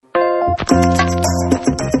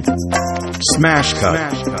Smash cut.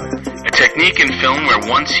 A technique in film where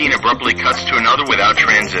one scene abruptly cuts to another without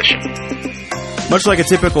transition. Much like a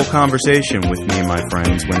typical conversation with me and my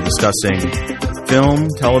friends when discussing film,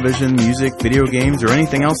 television, music, video games, or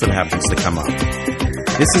anything else that happens to come up.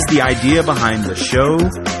 This is the idea behind the show,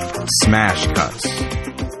 Smash Cuts.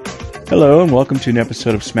 Hello and welcome to an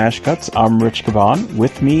episode of Smash Cuts. I'm Rich Caban.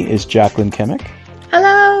 With me is Jacqueline Kemick.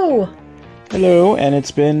 Hello! Hello, and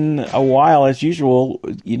it's been a while as usual.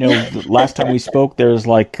 You know, the last time we spoke, there's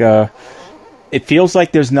it feels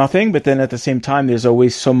like there's nothing, but then at the same time, there's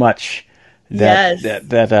always so much that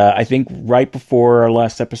I think right before our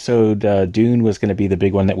last episode, Dune was going to be the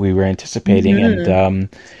big one that we were anticipating,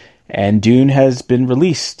 and Dune has been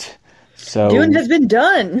released. So Dune has been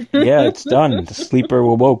done. Yeah, it's done. The sleeper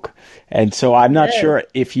awoke. And so I'm not sure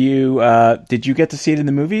if you did you get to see it in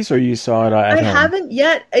the movies or you saw it at home? I haven't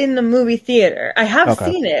yet in the movie theater. I have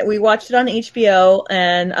seen it. We watched it on HBO,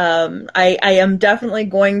 and I am definitely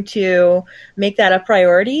going to make that a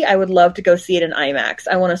priority. I would love to go see it in IMAX.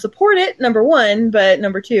 I want to support it, number one, but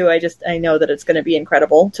number two, I know that it's going to be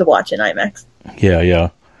incredible to watch in IMAX. Yeah.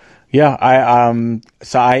 I'm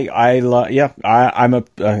a.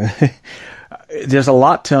 There's a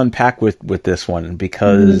lot to unpack with this one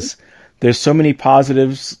because there's so many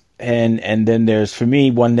positives and then there's for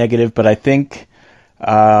me one negative. But I think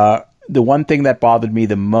the one thing that bothered me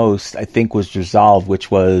the most, I think, was resolved, which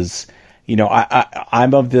was, you know,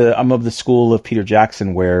 I'm of the school of Peter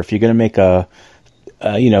Jackson, where if you're going to make a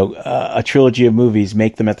trilogy of movies,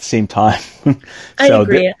 make them at the same time. I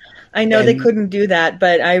agree. I know they couldn't do that,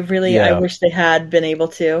 but I wish they had been able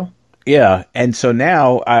to. Yeah, and so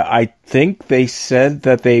now I think they said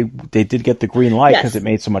that they did get the green light because it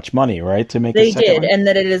made so much money, right? To make they did, and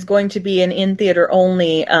that it is going to be an in-theater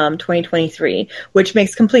only 2023, which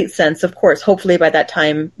makes complete sense. Of course, hopefully by that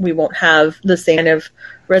time we won't have the same kind of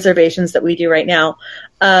reservations that we do right now.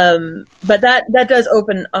 But that does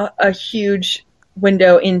open a huge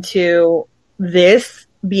window into this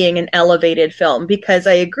being an elevated film, because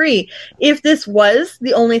I agree, if this was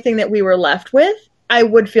the only thing that we were left with, I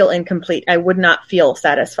would feel incomplete. I would not feel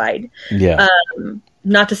satisfied. Yeah.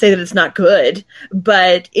 Not to say that it's not good,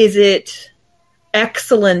 but is it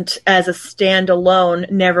excellent as a standalone,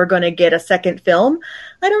 never going to get a second film?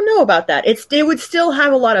 I don't know about that. It would still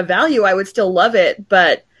have a lot of value. I would still love it,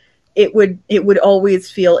 but it would always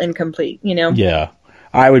feel incomplete, you know? Yeah.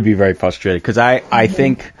 I would be very frustrated because I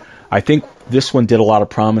think this one did a lot of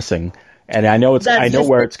promising. And I know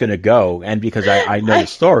where it's going to go, and because I know the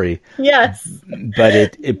story. Yes. But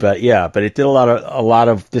it did a lot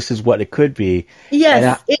of this is what it could be.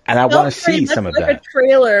 Yes. And I want to see some of that. A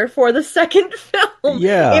trailer for the second film.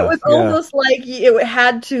 Yeah. It was almost like it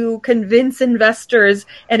had to convince investors,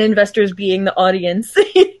 and investors being the audience,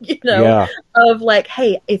 of like,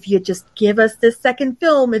 hey, if you just give us this second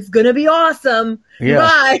film, it's going to be awesome. Yeah.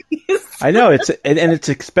 Bye. I know it's an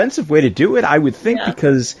expensive way to do it, I would think,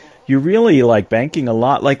 because you're really like banking a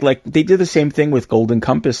lot. Like they did the same thing with Golden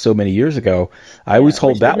Compass so many years ago. I always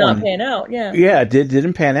hold that one. Did not pan out. Yeah. Yeah, it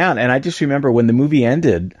didn't pan out. And I just remember when the movie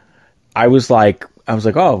ended, I was like,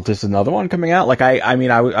 oh, there's another one coming out. Like I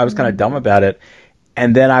was kind of dumb about it.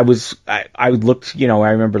 And then I looked, I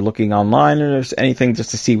remember looking online or there's anything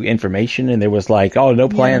just to see information, and there was like, oh, no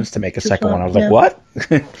plans to make a second one. I was like, what?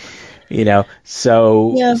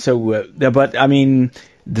 But I mean,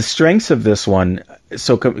 the strengths of this one,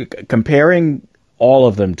 so comparing all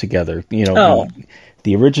of them together,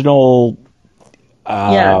 the original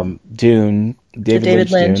Dune,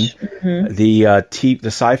 David Lynch. Dune, the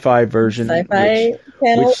sci-fi version,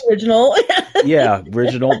 original,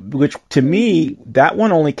 original. Which to me, that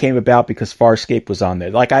one only came about because Farscape was on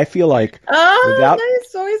there. Like I feel like,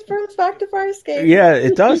 nice, always brings back to Farscape. Yeah,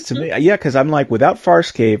 it does to me. Yeah, because I'm like, without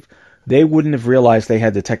Farscape, they wouldn't have realized they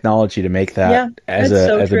had the technology to make that as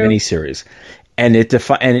a miniseries. And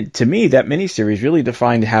to me, that miniseries really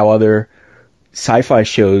defined how other sci-fi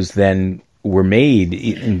shows then were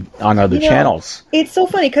made on other channels. It's so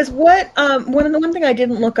funny because one thing I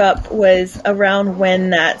didn't look up was around when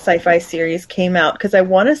that sci-fi series came out, because I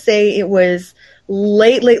want to say it was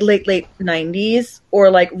late 90s or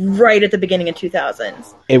like right at the beginning of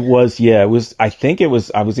 2000s. It was, I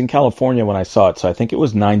was in California when I saw it, so I think it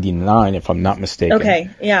was 99 if I'm not mistaken. Okay,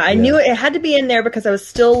 yeah, I knew it had to be in there because I was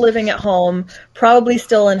still living at home, probably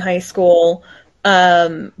still in high school,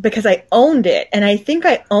 because I owned it, and I think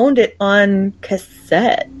I owned it on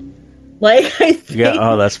cassette. Like, I think,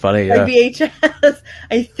 that's funny. Yeah. Like VHS,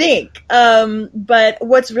 I think. But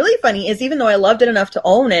what's really funny is even though I loved it enough to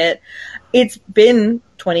own it, it's been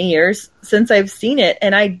 20 years since I've seen it,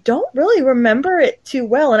 and I don't really remember it too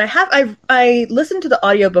well. And I listened to the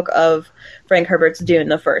audiobook of Frank Herbert's Dune,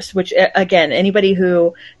 the first, which, again, anybody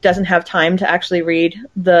who doesn't have time to actually read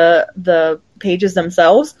the pages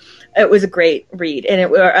themselves, it was a great read, and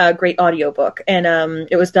it was a great audiobook. And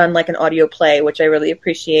it was done like an audio play, which I really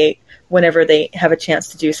appreciate whenever they have a chance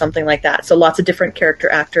to do something like that. So lots of different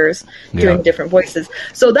character actors doing different voices.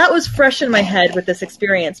 So that was fresh in my head with this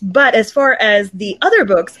experience. But as far as the other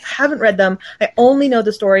books, I haven't read them. I only know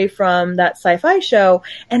the story from that sci-fi show,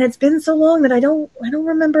 and it's been so long that I don't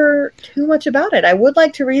remember too much about it. I would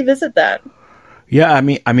like to revisit that. Yeah, I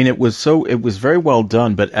mean, it was very well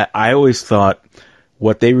done, but I always thought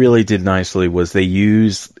what they really did nicely was they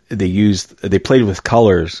played with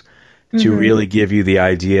colors to really give you the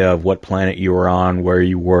idea of what planet you were on, where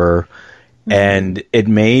you were, and it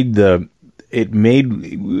made when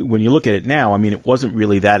you look at it now, I mean, it wasn't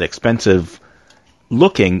really that expensive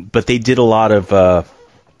looking, but they did a lot of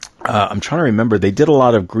I'm trying to remember, they did a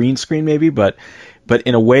lot of green screen maybe, but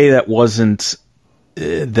in a way that wasn't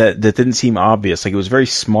that didn't seem obvious. Like, it was very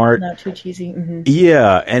smart, not too cheesy. Mm-hmm.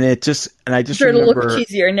 Yeah, and I just sure remember, it'll look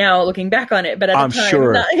cheesier now looking back on it, but at I'm the time,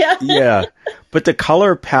 sure, yeah. But the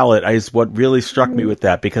color palette is what really struck me with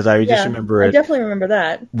that, because I just remember I definitely remember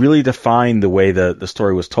that. Really defined the way the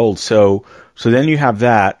story was told. So then you have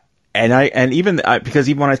that, and even because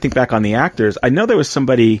even when I think back on the actors, I know there was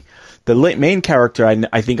somebody, the main character.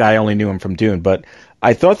 I think I only knew him from Dune, but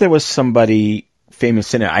I thought there was somebody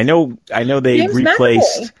famous in it. I know they James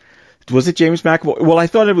replaced. McAvoy. Was it James McAvoy? Well, I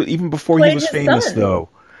thought it was even before he was famous, though.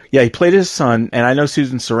 Yeah, he played his son, and I know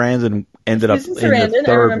Susan Sarandon ended up in the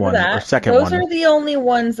third one or second one. Those are the only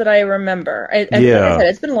ones that I remember. Like I said,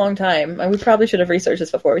 it's been a long time. We probably should have researched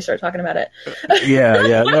this before we started talking about it.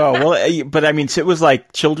 yeah. No, well, but I mean, it was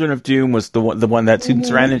like Children of Doom was the one that Susan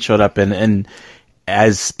Sarandon showed up in, and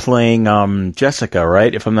as playing Jessica,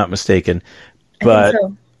 right? If I'm not mistaken. But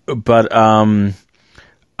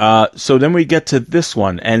so then we get to this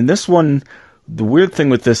one, and this one, the weird thing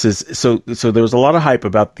with this is, so there was a lot of hype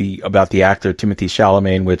about the actor Timothée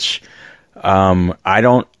Chalamet, which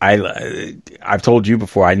I've told you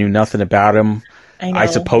before, I knew nothing about him. I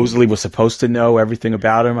supposedly was supposed to know everything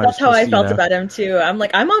about him. That's how I felt about him too. I'm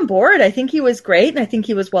like, I'm on board. I think he was great, and I think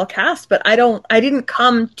he was well cast, but I didn't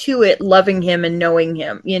come to it loving him and knowing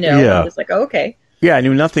him. I'm just like, oh, okay. Yeah, I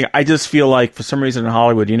knew nothing. I just feel like, for some reason in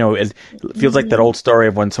Hollywood, it feels like that old story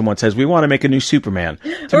of when someone says, "We want to make a new Superman."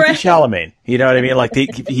 Timothée Chalamet, you know what I mean? Like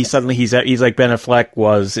he suddenly he's like Ben Affleck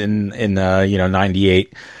was in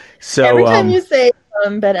 98. So every time you say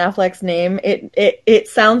Ben Affleck's name, it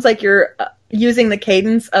sounds like you're using the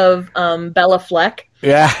cadence of Bella Fleck.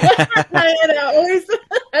 Yeah.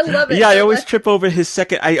 I love it. Yeah, I always trip over his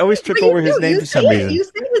second. I always trip over his name for some reason. You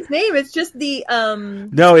say his name. It's just the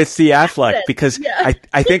No, it's the Affleck, because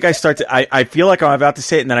I think I start to I feel like I'm about to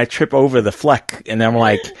say it, and then I trip over the Fleck, and I'm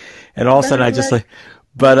like, and all of a sudden I just like,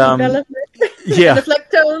 but yeah, the Fleck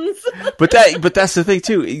tones. but that's the thing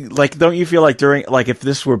too. Like, don't you feel like during, like, if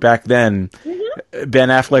this were back then, Ben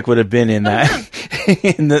Affleck would have been in that,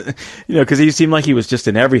 in the, because he seemed like he was just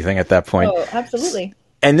in everything at that point. Oh, absolutely.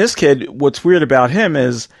 And this kid, what's weird about him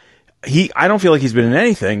is I don't feel like he's been in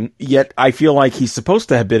anything, yet I feel like he's supposed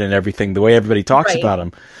to have been in everything, the way everybody talks about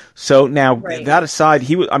him. So now, that aside,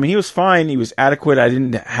 he was fine. He was adequate. He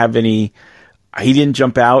didn't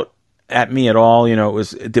jump out at me at all. It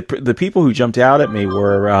was the people who jumped out at me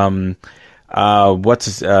were,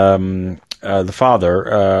 the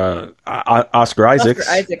father, Oscar Isaacs.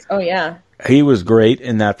 Oscar Isaacs. Oh, yeah. He was great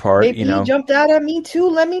in that part. He jumped out at me too,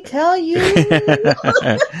 let me tell you. He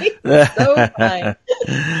was so fine.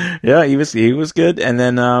 Yeah, he was good. And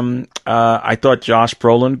then I thought Josh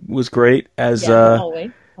Brolin was great as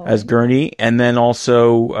as Gurney, and then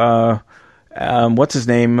also what's his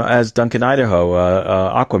name as Duncan Idaho,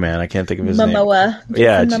 Aquaman. I can't think of his name.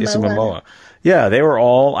 Yeah, Jason Momoa. Yeah, they were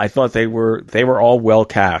all. I thought they were all well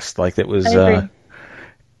cast. Like, that was.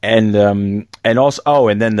 And also,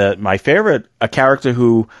 and then my favorite, a character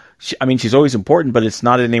who, she's always important, but it's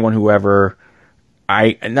not anyone who ever,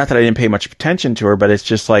 not that I didn't pay much attention to her, but it's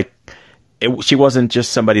just like, she wasn't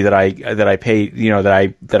just somebody that I paid,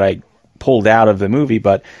 that I pulled out of the movie,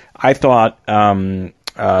 but I thought,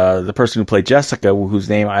 the person who played Jessica, whose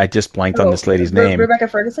name I just blanked on this lady's name. Rebecca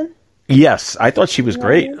Ferguson? Yes, I thought she was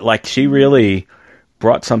great. Like, she really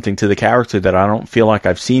brought something to the character that I don't feel like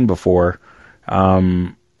I've seen before.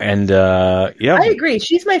 I agree.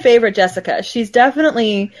 She's my favorite Jessica. She's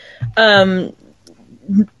definitely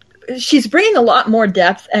she's bringing a lot more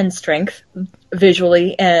depth and strength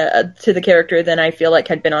visually to the character than I feel like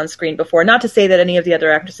had been on screen before. Not to say that any of the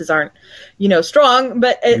other actresses aren't, strong,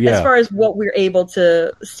 but as far as what we're able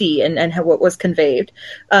to see and what was conveyed,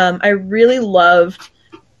 I really loved.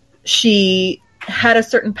 She had a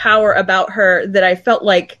certain power about her that I felt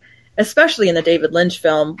like, especially in the David Lynch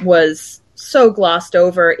film, was so glossed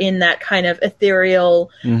over in that kind of ethereal,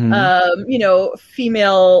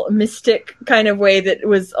 female mystic kind of way that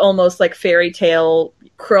was almost like fairy tale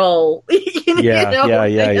Krull,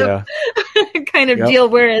 kind of deal.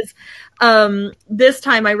 Whereas this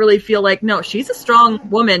time I really feel like, no, she's a strong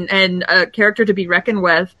woman and a character to be reckoned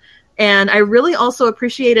with. And I really also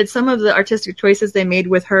appreciated some of the artistic choices they made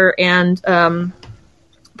with her and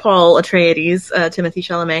Paul Atreides, Timothée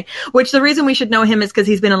Chalamet, which the reason we should know him is because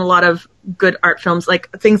he's been in a lot of good art films, like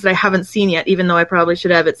things that I haven't seen yet, even though I probably should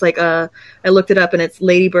have. It's like, I looked it up and it's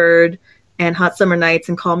Lady Bird and Hot Summer Nights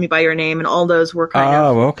and Call Me By Your Name, and all those were kind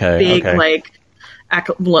of big, like,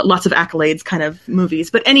 lots of accolades kind of movies.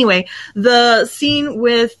 But anyway, the scene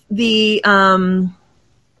with the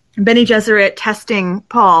Bene Gesserit testing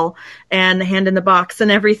Paul and the hand in the box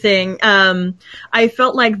and everything. I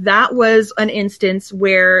felt like that was an instance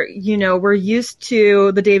where, we're used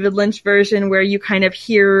to the David Lynch version where you kind of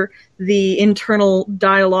hear the internal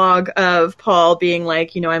dialogue of Paul being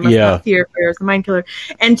like, I must not fear as the mind killer.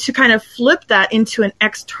 And to kind of flip that into an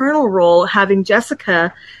external role, having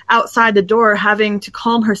Jessica outside the door, having to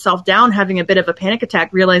calm herself down, having a bit of a panic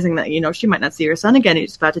attack, realizing that, she might not see her son again.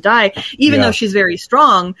 He's about to die. Even though she's very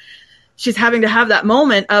strong, she's having to have that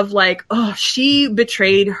moment of like, oh, she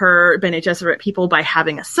betrayed her Bene Gesserit people by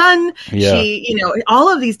having a son. Yeah. She,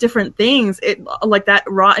 all of these different things, like that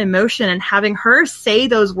raw emotion, and having her say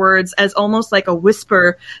those words as almost like a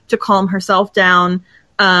whisper to calm herself down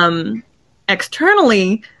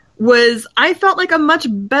externally I felt like a much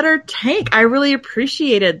better take. I really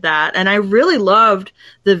appreciated that. And I really loved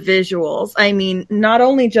the visuals. I mean, not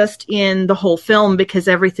only just in the whole film, because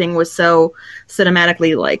everything was so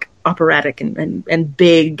cinematically like operatic and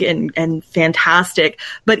big and fantastic,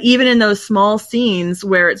 but even in those small scenes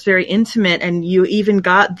where it's very intimate and you even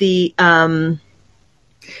got the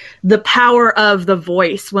power of the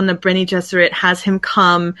voice when the Bene Gesserit has him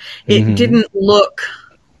come, it didn't look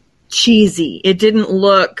cheesy. It didn't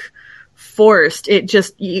look forced. It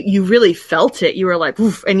just, you really felt it. You were like,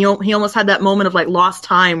 oof, and he almost had that moment of like lost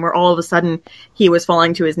time where all of a sudden he was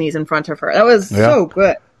falling to his knees in front of her. That was so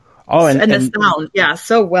good. Oh, and the sound,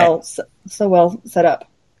 so well set up.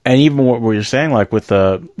 And even what you're saying, like with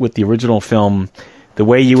the original film, the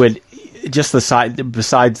way you would just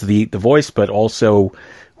besides the voice, but also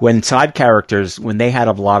when side characters, when they had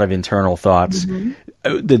a lot of internal thoughts,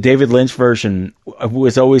 the David Lynch version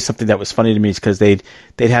was always something that was funny to me, because they'd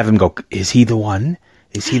have him go, "Is he the one?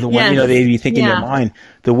 Is he the one?" They'd be thinking in their mind.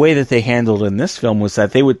 The way that they handled it in this film was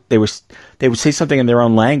that they would say something in their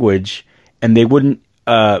own language, and they wouldn't.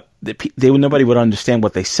 Nobody would understand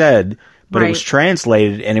what they said, but it was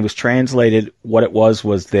translated, and it was translated. What it was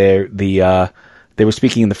they were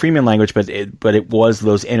speaking in the Freeman language, but it was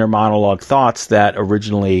those inner monologue thoughts that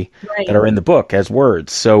originally that are in the book as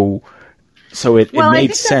words. So it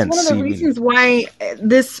made sense. That's one of the reasons why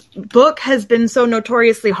this book has been so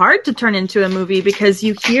notoriously hard to turn into a movie, because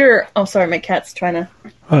you hear... Oh, sorry, my cat's trying to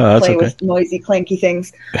play with noisy, clanky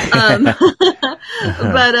things.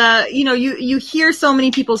 But, you hear so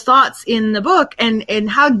many people's thoughts in the book, and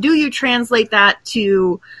how do you translate that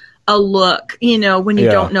to a look, when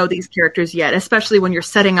you don't know these characters yet, especially when you're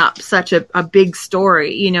setting up such a big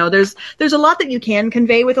story. There's a lot that you can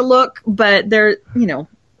convey with a look, but there,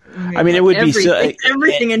 I mean, it would be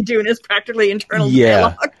everything in Dune is practically internal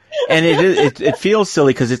dialogue. And it feels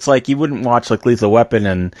silly, because it's like you wouldn't watch like Lethal Weapon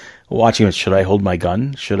and watching it. Should I hold my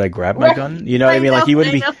gun? Should I grab my gun? You know what I mean? Like you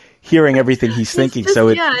wouldn't be hearing everything he's thinking. Just, so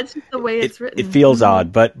it's just the way it's written. It feels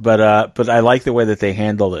odd, but I like the way that they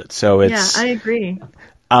handled it. So it's I agree.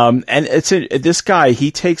 And this guy,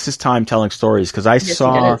 he takes his time telling stories, because I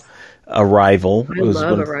saw Arrival. I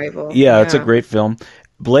love Arrival. Yeah, it's a great film.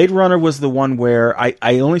 Blade Runner was the one where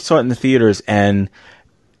I only saw it in the theaters, and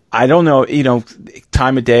I don't know,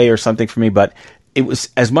 time of day or something for me, but it was,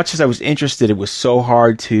 as much as I was interested, it was so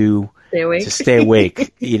hard to stay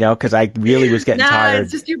awake, because I really was getting tired.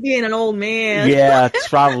 It's just you being an old man. Yeah, it's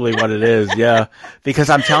probably what it is. Yeah,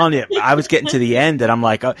 because I'm telling you, I was getting to the end, and I'm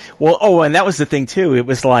like, and that was the thing too. It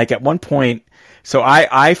was like at one point, so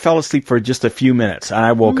I fell asleep for just a few minutes, and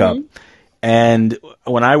I woke up. And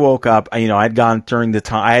when I woke up, I had gone during the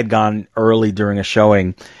time, I had gone early during a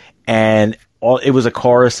showing, and it was a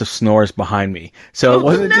chorus of snores behind me. So it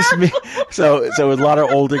wasn't just me. So it was a lot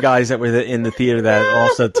of older guys that were in the theater that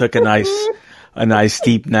also took a nice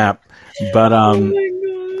deep nap. But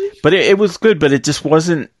but it was good, but it just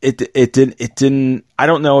wasn't, it didn't, I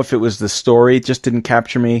don't know if it was the story, it just didn't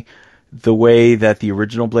capture me the way that the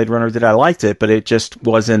original Blade Runner did. I liked it, but it just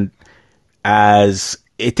wasn't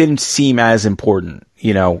it didn't seem as important,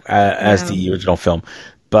 as the original film.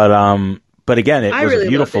 But again, it was a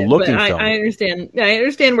beautiful looking film. I understand. I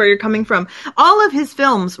understand where you're coming from. All of his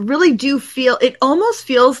films really do it almost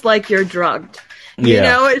feels like you're drugged.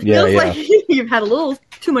 It feels like you've had a little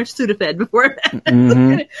too much Sudafed before that.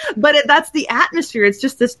 Mm-hmm. But that's the atmosphere. It's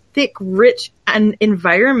just this thick, rich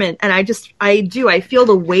environment. And I feel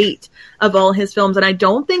the weight of all his films. And I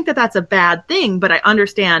don't think that that's a bad thing, but I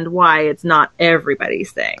understand why it's not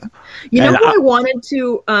everybody's thing. Who I wanted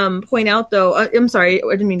to point out, though, I'm sorry,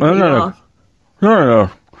 I didn't mean to cut you off.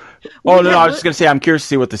 No. Oh, no, I was just going to say, I'm curious to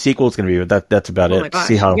see what the sequel is going to be, but that's about it. My gosh.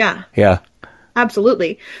 See how, yeah.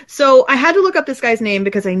 Absolutely. So I had to look up this guy's name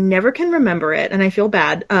because I never can remember it, and I feel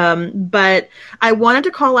bad. But I wanted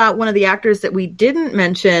to call out one of the actors that we didn't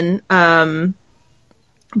mention,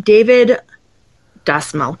 David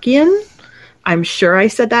Dastmalchian. I'm sure I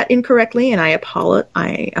said that incorrectly, and I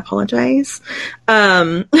apologize.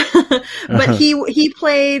 But he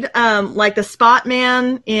played like the Spot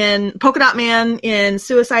Man in Polka Dot Man in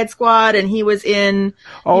Suicide Squad, and he was in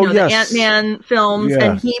the Ant-Man films,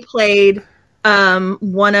 and he played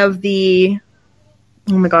one of the,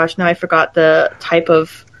 oh my gosh, now I forgot the type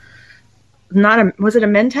of, was it a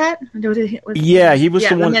Mentat? He was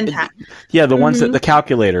the one. Mentat. Yeah, the ones that the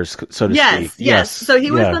calculators, so to speak. Yes. So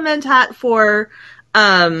he was the Mentat for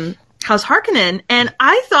House Harkonnen, and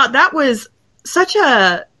I thought that was such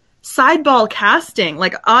a sideball casting,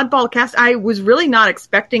 like oddball cast. I was really not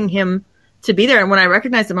expecting him to be there, and when I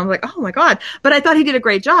recognized him, I was like, "Oh my god!" But I thought he did a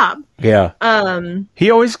great job. Yeah. He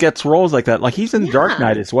always gets roles like that. Like he's in Dark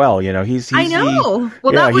Knight as well. He's I know.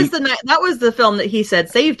 That was the film that he said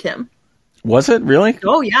saved him. Was it really?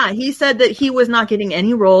 Oh yeah, he said that he was not getting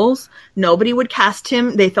any roles. Nobody would cast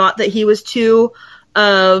him. They thought that he was too,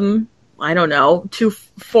 too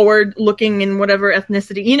forward looking in whatever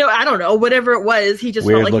ethnicity. I don't know, whatever it was. He just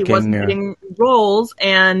felt like he wasn't getting roles,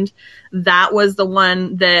 and that was the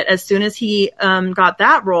one that as soon as he got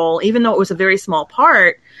that role, even though it was a very small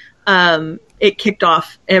part, it kicked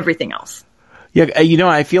off everything else. Yeah,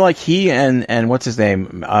 I feel like he and what's his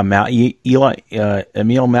name, Emil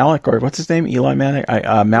Malik, or what's his name, Eli Malik,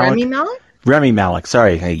 Remy Malik.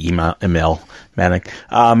 Sorry, Emil Malik.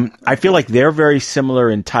 I feel like they're very similar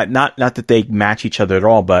in type. Not that they match each other at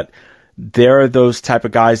all, but they're those type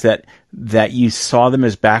of guys that you saw them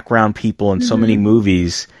as background people in so many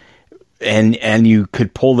movies, and you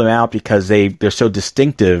could pull them out because they're so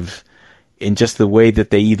distinctive in just the way that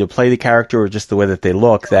they either play the character or just the way that they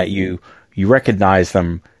look that you recognize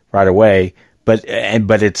them right away. But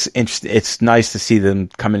it's nice to see them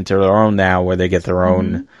come into their own now, where they get their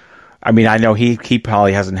own. I mean, I know he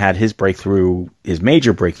probably hasn't had his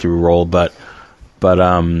major breakthrough role, but I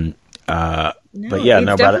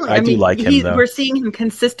do like him though. We're seeing him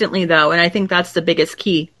consistently though, and I think that's the biggest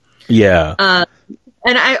key. Yeah.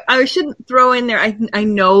 And I should throw in there, I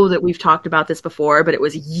know that we've talked about this before, but it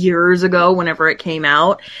was years ago whenever it came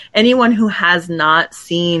out. Anyone who has not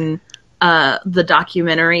seen the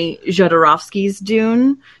documentary Jodorowsky's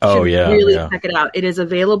Dune should really check it out. It is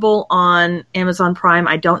available on Amazon Prime.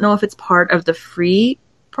 I don't know if it's part of the free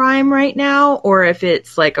Prime right now or if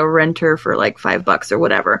it's like a renter for like $5 or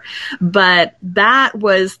whatever. But that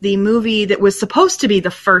was the movie that was supposed to be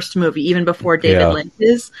the first movie, even before David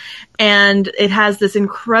Lynch's. And it has this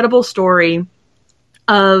incredible story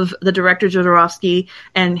of the director Jodorowsky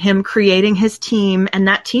and him creating his team and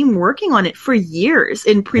that team working on it for years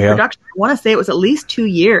in pre-production. I want to say it was at least 2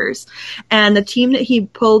 years. And the team that he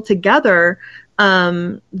pulled together,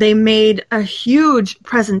 they made a huge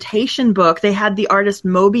presentation book. They had the artist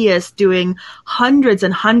Mobius doing hundreds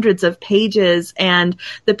and hundreds of pages, and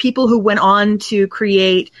the people who went on to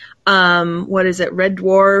create Red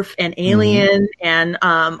Dwarf and Alien and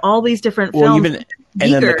all these different films.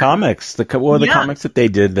 And then the comics, the comics that they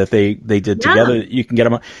did together, you can get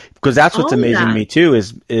them because that's what's amazing to me too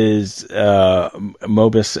is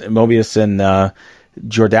Mobius and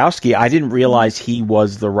Jodorowsky. I didn't realize he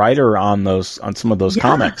was the writer on some of those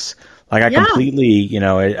comics. Like I completely,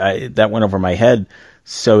 that went over my head.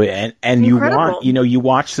 So and you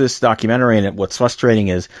watch this documentary, and what's frustrating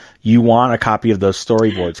is you want a copy of those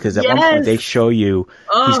storyboards because at one point they show you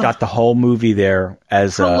he's got the whole movie there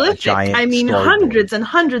as a giant. I mean, storyboard. hundreds and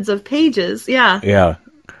hundreds of pages. Yeah.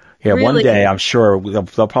 Yeah, one Really? day I'm sure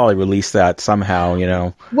they'll probably release that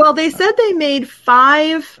somehow. Well, they said they made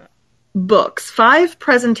 5 books, 5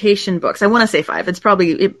 presentation books. I want to say 5. It's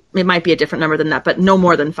probably, it might be a different number than that, but no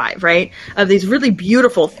more than 5, right? Of these really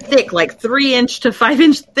beautiful, thick, like 3-inch to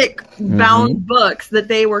 5-inch thick bound books that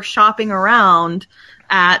they were shopping around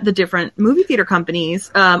at the different movie theater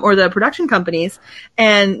companies, or the production companies,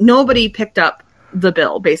 and nobody picked up the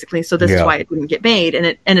bill, basically. So this is why it didn't get made, and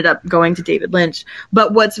it ended up going to David Lynch.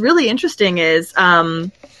 But what's really interesting is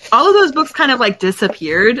all of those books kind of like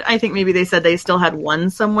disappeared. I think maybe they said they still had one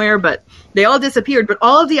somewhere, but they all disappeared. But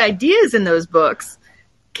all of the ideas in those books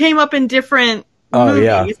came up in different movies.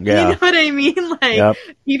 Yeah. You know what I mean? Like,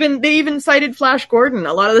 they even cited Flash Gordon.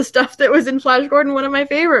 A lot of the stuff that was in Flash Gordon, one of my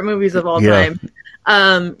favorite movies of all time,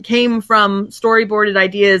 came from storyboarded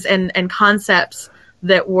ideas and concepts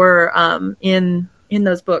that were in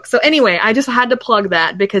those books. So anyway, I just had to plug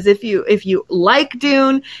that, because if you like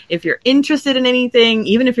Dune, if you're interested in anything,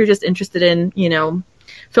 even if you're just interested in,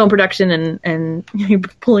 film production and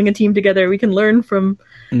pulling a team together, we can learn from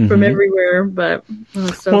everywhere. But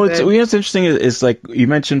it's so good. What's interesting is like you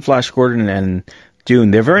mentioned Flash Gordon and Dune.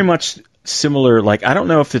 They're very much similar. Like, I don't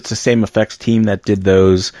know if it's the same effects team that did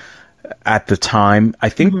those at the time. I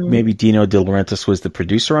think maybe Dino De Laurentiis was the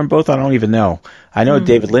producer on both. I don't even know. I know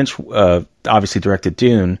David Lynch obviously directed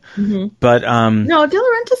Dune, but no, De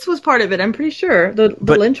Laurentiis was part of it. I'm pretty sure the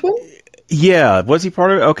Lynch one. Yeah, was he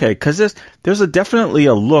part of it? Okay, because there's definitely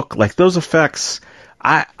a look like those effects.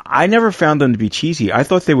 I never found them to be cheesy. I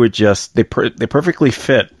thought they were just they perfectly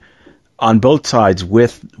fit on both sides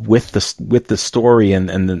with the story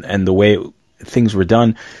and the way things were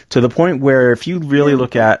done, to the point where if you really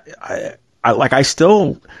look at, I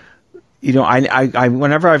still, I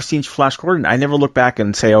whenever I've seen Flash Gordon, I never look back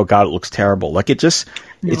and say, oh God, it looks terrible. Like, it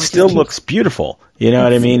still looks beautiful. You know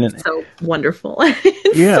what I mean? It's so wonderful.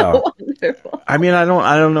 It's so wonderful. I mean, I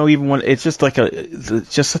don't know even when it's just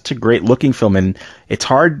it's just such a great looking film, and it's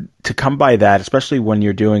hard to come by that, especially when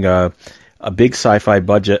you're doing a big sci-fi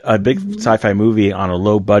budget, a big sci-fi movie on a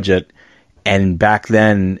low budget. And back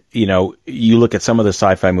then, you look at some of the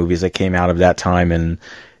sci-fi movies that came out of that time, and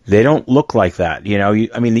they don't look like that. You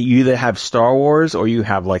either have Star Wars or you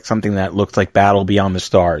have like something that looks like Battle Beyond the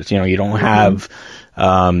Stars. You don't have,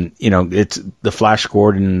 it's the Flash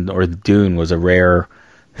Gordon or the Dune was a rare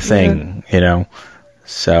thing.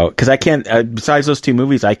 So because I can't, besides those 2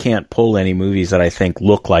 movies, I can't pull any movies that I think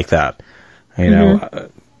look like that.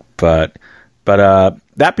 But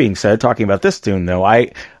that being said, talking about this Dune though,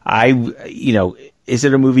 I is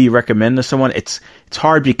it a movie you recommend to someone? It's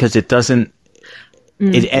hard because it doesn't.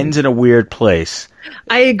 It ends in a weird place.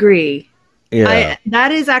 I agree. Yeah,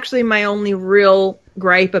 that is actually my only real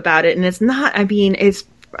gripe about it, and it's not. I mean, it's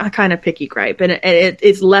a kind of picky gripe, and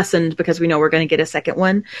it's lessened because we know we're going to get a second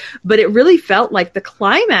one. But it really felt like the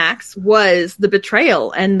climax was the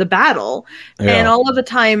betrayal and the battle, and all of the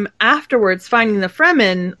time afterwards, finding the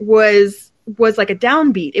Fremen was like a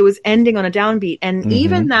downbeat. It was ending on a downbeat, and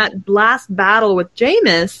even that last battle with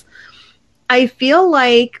Jameis, I feel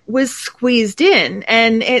like was squeezed in,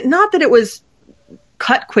 and not that it was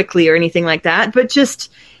cut quickly or anything like that, but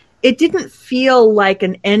just it didn't feel like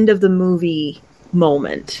an end of the movie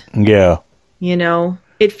moment. Yeah,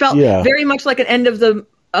 it felt very much like an end of the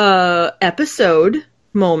episode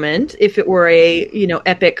moment if it were a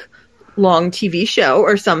epic long TV show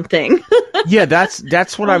or something. Yeah,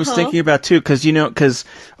 that's what I was thinking about too, because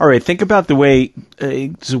all right, think about the way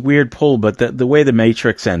it's a weird pull, but the way The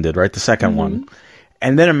Matrix ended, right, the second one,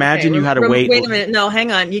 and then imagine you had to wait. Wait a minute, no,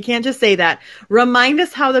 hang on, you can't just say that. Remind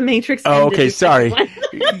us how The Matrix ended. Oh, okay, sorry.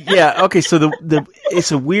 Yeah, okay, so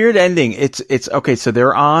it's a weird ending. It's okay, so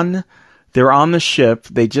they're on the ship.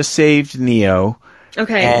 They just saved Neo.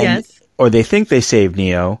 Okay, yes. Or they think they saved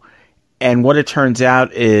Neo. And what it turns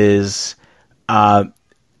out is,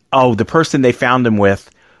 the person they found him with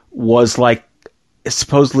was like,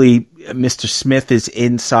 supposedly Mr. Smith is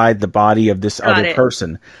inside the body of this other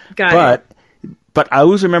person. Got it. But I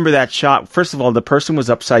always remember that shot. First of all, the person was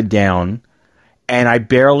upside down, and I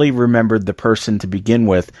barely remembered the person to begin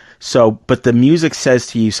with. So, but the music says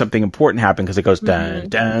to you something important happened, because it goes dun,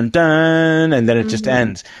 dun, dun, and then it just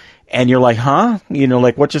ends. And you're like, huh?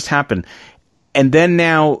 Like, what just happened? And then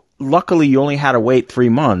now, luckily, you only had to wait 3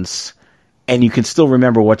 months, and you can still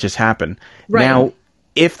remember what just happened. Right. Now,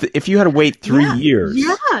 if you had to wait 3 years,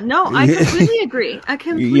 I completely agree. I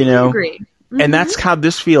completely agree. And that's how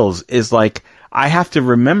this feels. Is like I have to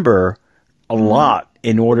remember a lot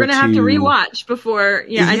in order to. We're gonna have to rewatch before.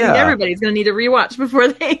 I think everybody's gonna need to rewatch before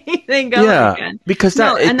they go again. Because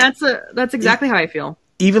that's exactly how I feel.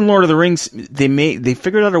 Even Lord of the Rings, they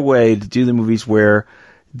figured out a way to do the movies where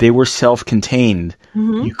they were self-contained.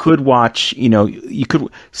 You could watch,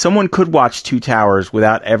 someone could watch Two Towers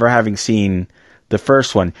without ever having seen the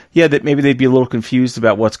first one. Yeah, that maybe they'd be a little confused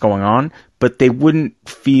about what's going on, but they would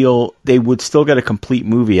still get a complete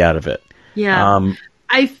movie out of it. Yeah.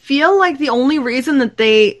 I feel like the only reason that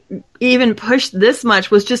they even pushed this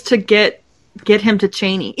much was just to get him to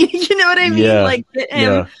Cheney. You know what I mean? Yeah. Like, get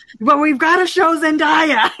him, but we've got to show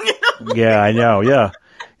Zendaya. Yeah, I know. Yeah.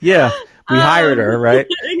 Yeah. We hired her, right?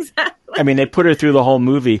 Exactly. I mean, they put her through the whole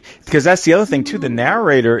movie because that's the other thing too. The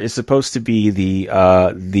narrator is supposed to be the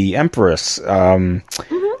Empress, who,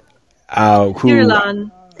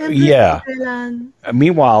 Irulan. yeah. Irulan.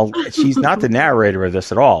 Meanwhile, she's not the narrator of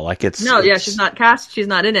this at all. Like she's not cast. She's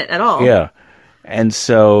not in it at all. Yeah, and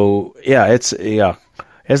so there's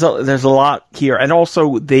a lot here, and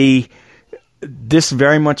also this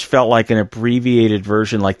very much felt like an abbreviated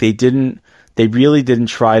version. Like they really didn't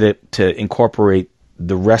try to incorporate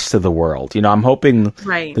the rest of the world. I'm hoping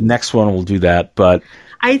the next one will do that, but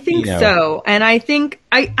I think so. And I think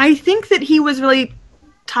that he was really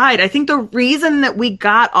tied. I think the reason that we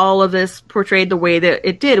got all of this portrayed the way that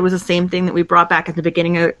it did was the same thing that we brought back at the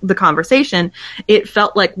beginning of the conversation. It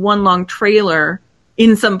felt like one long trailer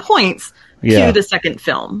in some points to the second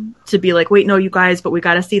film, to be like, wait, no, you guys, but we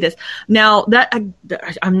got to see this. Now that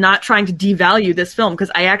I'm not trying to devalue this film, because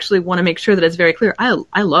I actually want to make sure that it's very clear.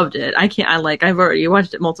 I loved it. I've already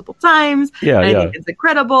watched it multiple times. I think it's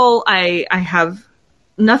incredible. I have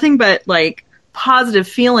nothing but like positive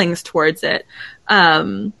feelings towards it.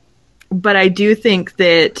 But I do think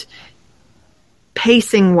that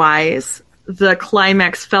pacing wise, the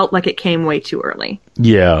climax felt like it came way too early.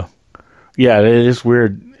 Yeah. Yeah. It is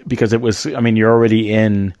weird. Because it was, you're already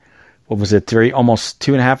in, what was it, almost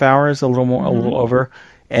 2.5 hours, a little over.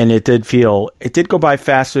 And it did go by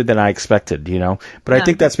faster than I expected, But I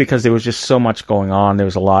think that's because there was just so much going on. There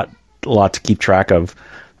was a lot to keep track of.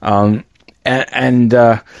 I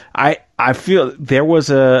feel there was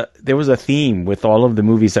a theme with all of the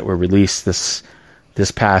movies that were released this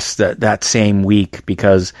past, that same week,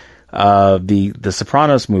 because the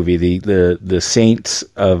Sopranos movie, the Saints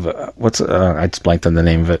of I just blanked on the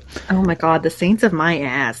name of it. Oh my God, the Saints of My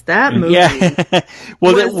Ass. That movie. Yeah.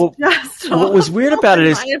 What was weird about it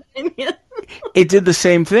is it did the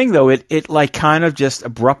same thing though. It like kind of just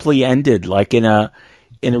abruptly ended, like in a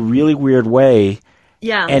really weird way.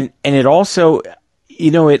 Yeah. And it also,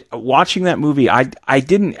 watching that movie, I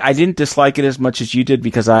didn't dislike it as much as you did,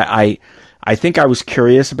 because I think I was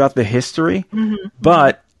curious about the history,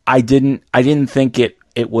 but I didn't think it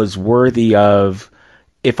was worthy of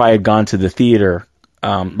if I had gone to the theater.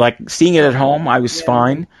 Like seeing it at home, I was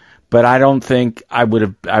fine, but I don't think I would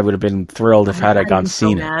have been thrilled if I gone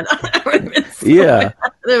seen it. I would have been so mad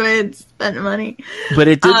the way it spent money. But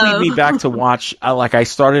it did lead me back to watch. I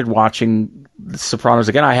started watching The Sopranos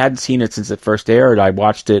again. I hadn't seen it since it first aired. I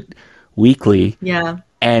watched it weekly. Yeah,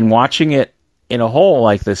 and watching it in a whole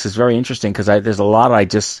like this is very interesting because there's a lot I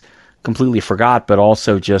just completely forgot, but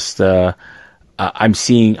also just I'm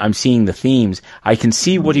seeing the themes. I can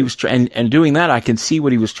see what he was and doing that. I can see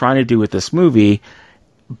what he was trying to do with this movie,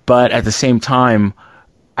 but at the same time,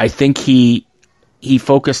 I think he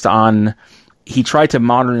focused on. He tried to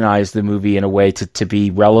modernize the movie in a way to be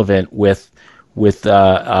relevant with the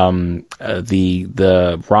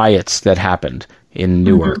riots that happened in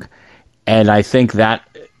Newark, and I think that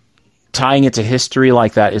tying it to history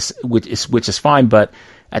like that which is fine, but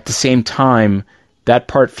at the same time, that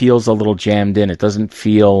part feels a little jammed in. It doesn't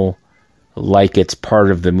feel like it's part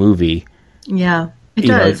of the movie. Yeah, it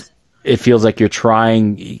does. It feels like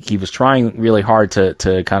he was trying really hard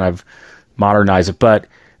to kind of modernize it. But,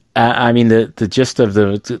 the gist of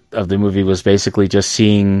the movie was basically just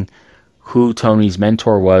seeing who Tony's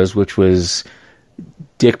mentor was, which was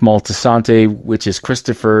Dick Moltisanti, which is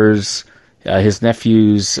Christopher's, his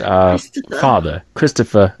nephew's father.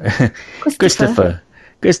 Christopher.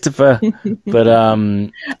 But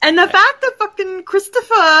and the fact that fucking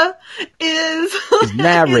Christopher is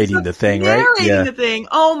narrating the thing, right? Narrating the thing.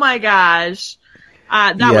 Oh my gosh,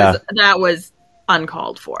 that was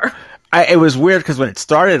uncalled for. It was weird because when it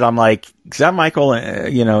started, I'm like, is that Michael?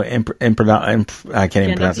 I can't even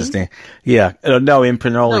pronounce his name. Yeah, no,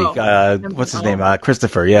 Imprinoli. No, what's his name?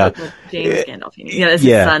 Christopher. Yeah, James Gandolfini. Yeah, that's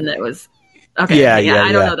his son. That was. Okay,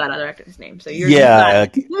 I don't know that other actor's name, so you're I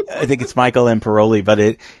think it's Michael Imperioli,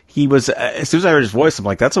 but he was, as soon as I heard his voice, I'm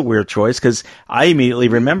like, that's a weird choice, because I immediately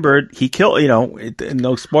remembered he killed,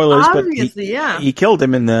 no spoilers, obviously, but he killed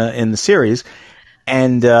him in the series,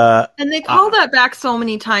 and they call that back so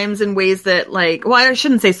many times in ways that, like, well, I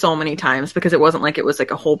shouldn't say so many times, because it wasn't like it was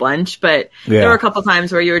like a whole bunch, but there were a couple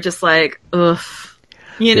times where you were just like, ugh.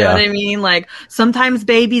 You know Yeah. what I mean? Like, sometimes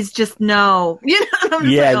babies just know. You know? I'm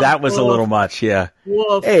just Yeah, like, that was a woof, little much. Yeah.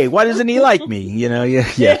 woof. Hey, why doesn't he like me? You know,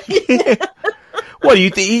 yeah. What do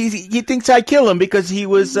you think? He thinks I kill him because he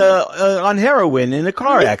was on heroin in a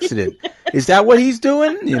car accident. Is that what he's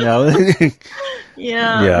doing? You know?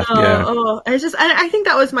 Yeah, Yeah, no, yeah. Oh, I think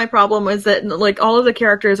that was my problem, was that like all of the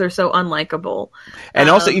characters are so unlikable. And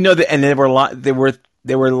also, you know, and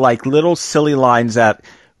there were like little silly lines that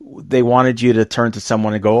they wanted you to turn to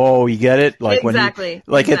someone and go, "Oh, you get it?" Like Exactly.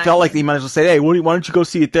 when it felt like he might as well say, "Hey, why don't you go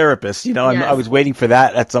see a therapist?" You know, Yes. I was waiting for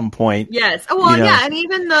that at some point. Yes. Oh, well, You know. yeah, and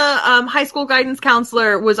even the high school guidance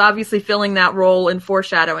counselor was obviously filling that role in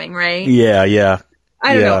foreshadowing, right? Yeah, yeah.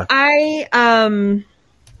 I don't Yeah. know.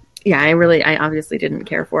 I obviously didn't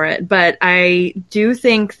care for it, but I do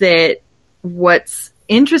think that what's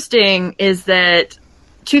interesting is that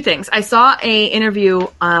two things. I saw a interview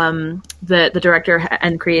the director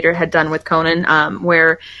and creator had done with Conan,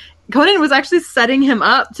 where Conan was actually setting him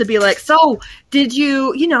up to be like, so did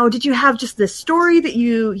you have just this story that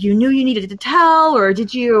you knew you needed to tell, or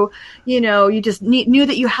did you just knew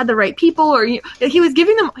that you had the right people, or he was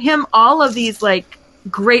giving him all of these like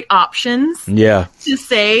great options Yeah. to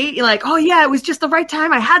say, like, oh yeah, it was just the right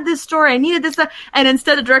time. I had this story. I needed this. And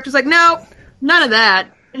instead the director's like, no, none of that.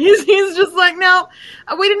 He's just like, no,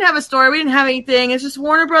 we didn't have a story. We didn't have anything. It's just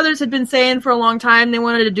Warner Brothers had been saying for a long time they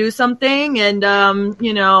wanted to do something. And,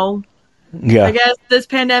 Yeah. I guess this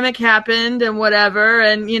pandemic happened and whatever.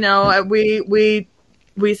 And, we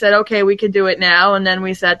said, okay, we could do it now. And then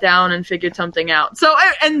we sat down and figured something out. So,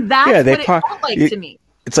 and that's what it felt like to me.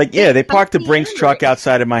 It's like, yeah, they parked the Brinks angry. truck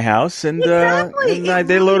outside of my house, and Exactly.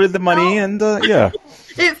 they loaded the money, and yeah.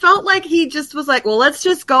 It felt like he just was like, well, let's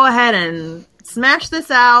just go ahead and smash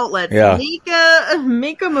this out. Let's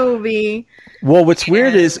make a movie. Well, what's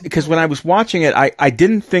weird is, because when I was watching it, I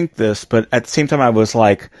didn't think this, but at the same time I was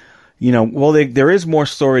like, there is more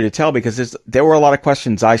story to tell, because there were a lot of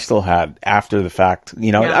questions I still had after the fact. I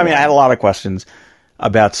had a lot of questions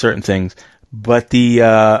about certain things, but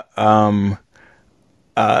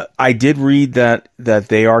I did read that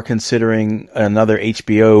they are considering another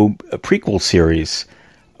HBO prequel series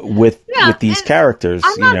with these characters.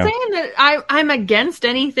 I'm not saying that I'm against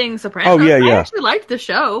anything Sopranos. Oh, yeah. I actually liked the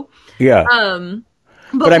show. Yeah.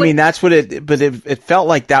 But I mean, that's what it felt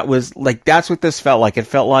like. That's what this felt like. It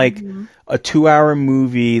felt like a 2-hour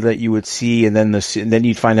movie that you would see, and then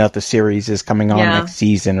you'd find out the series is coming on next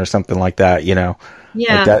season or something like that. Yeah.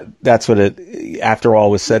 Like that's what it. After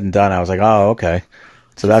all was said and done, I was like, oh, okay.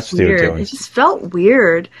 So that's what they were doing. It just felt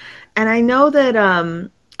weird. And I know that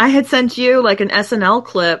I had sent you like an SNL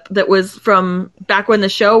clip that was from back when the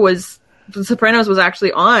Sopranos was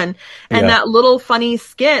actually on. And that little funny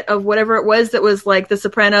skit of whatever it was that was like the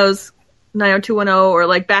Sopranos 90210 or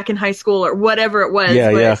like back in high school or whatever it was.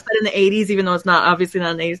 It's set in the 80s, even though it's not obviously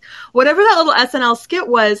not in the 80s. Whatever that little SNL skit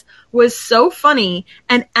was so funny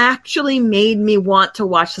and actually made me want to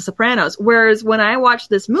watch The Sopranos. Whereas when I watched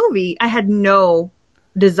this movie, I had no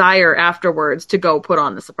desire afterwards to go put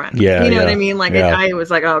on The Sopranos. Yeah, you know what I mean? Like I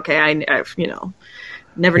was like, oh, okay, I never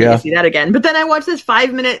need to see that again. But then I watched this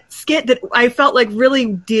 5-minute skit that I felt like really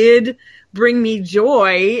did bring me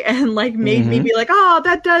joy and like made me be like, oh,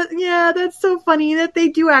 that's so funny that they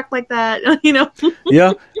do act like that.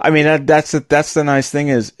 Yeah, I mean that's the nice thing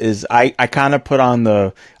is I kind of put on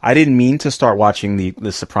I didn't mean to start watching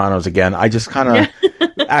the Sopranos again. I just kind of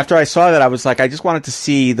after I saw that I was like, I just wanted to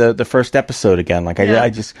see the first episode again. Like I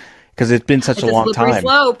just, because it's been such a long time. It's a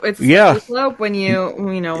slippery slope when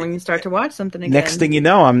you start to watch something again. Next thing you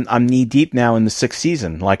know, I'm knee deep now in the 6th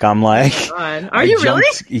season. Like I'm like, are you really?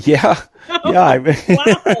 Yeah. Wow.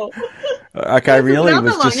 Like I really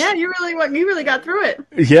was just. Yeah, you really got through it.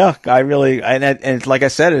 Yeah, I really, and like I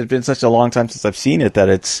said, it's been such a long time since I've seen it that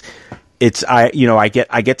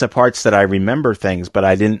I get to parts that I remember things, but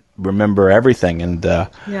I didn't remember everything, and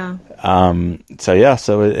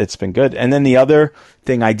so it's been good. And then the other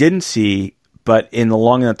thing I didn't see, but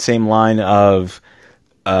along that same line of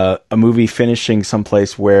a movie finishing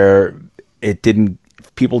someplace where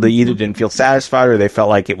people either didn't feel satisfied or they felt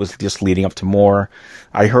like it was just leading up to more.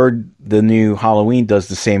 I heard the new Halloween does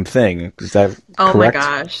the same thing. Is that correct? Oh my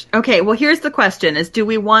gosh. Okay, well here's the question is, do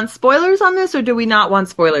we want spoilers on this or do we not want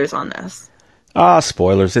spoilers on this?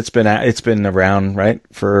 Spoilers. It's been around, right?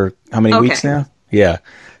 For how many weeks now? Yeah.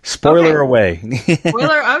 Spoiler away.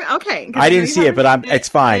 Spoiler, okay. I didn't see it, but it's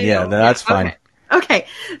fine. Yeah, that's fine. Okay,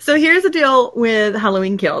 so here's the deal with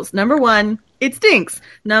Halloween Kills. Number 1, it stinks.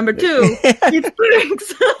 Number 2, it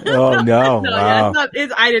stinks. Oh, no. Wow.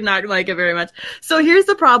 I did not like it very much. So here's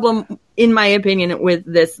the problem. in my opinion, with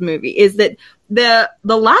this movie is that the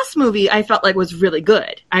last movie I felt like was really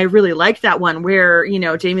good. I really liked that one where,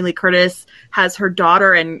 Jamie Lee Curtis has her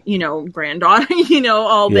daughter and, granddaughter,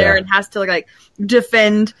 all there and has to like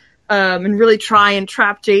defend and really try and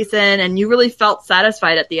trap Jason, and you really felt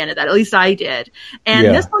satisfied at the end of that. At least I did. And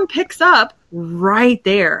this one picks up right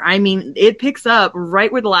there. I mean, it picks up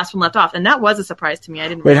right where the last one left off, and that was a surprise to me. I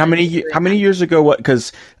didn't. Wait, how many years ago? What?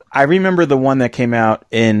 Because I remember the one that came out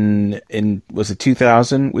in was it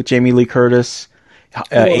 2000 with Jamie Lee Curtis,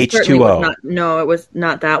 H2O. No, it was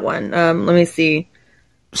not that one. Let me see.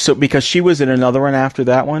 So, because she was in another one after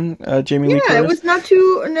that one, Jamie Lee Curtis? Yeah, it was not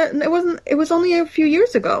too... It wasn't... It was only a few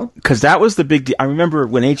years ago. Because that was the big deal. I remember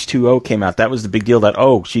when H2O came out, that was the big deal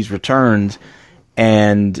that, she's returned,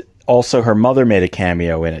 and also her mother made a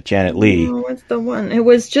cameo in it, Janet Leigh. Oh, what's the one? It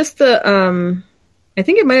was just the... I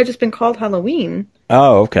think it might have just been called Halloween.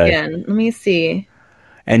 Oh, okay. Again, let me see.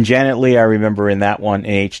 And Janet Leigh, I remember in that one,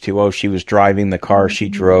 in H2O, she was driving the car she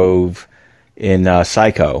drove in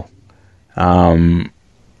Psycho.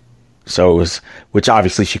 So it was, which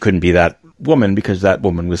obviously she couldn't be that woman because that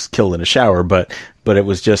woman was killed in a shower, but it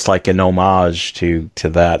was just like an homage to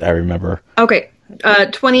that, I remember. Okay.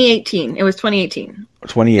 2018. It was 2018.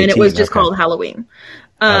 2018. And it was just called Halloween.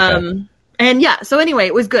 And yeah, so anyway,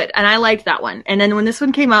 it was good. And I liked that one. And then when this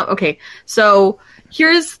one came out, okay, so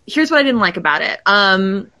here's what I didn't like about it.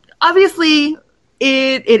 Obviously,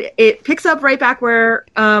 it picks up right back where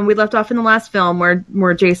we left off in the last film,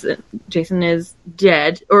 where Jason is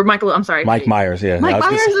dead, or Mike Myers, yeah. Mike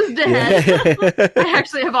Myers is dead. Yeah. I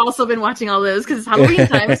actually have also been watching all those because it's Halloween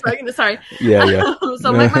time. Sorry. Yeah.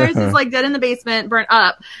 So Mike Myers is like dead in the basement, burnt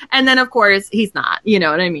up, and then of course he's not. You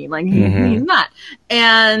know what I mean? Like he's not.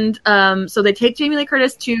 And so they take Jamie Lee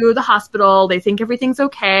Curtis to the hospital. They think everything's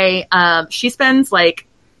okay. She spends like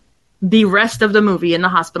the rest of the movie in a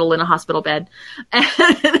hospital bed. And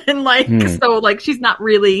so like, she's not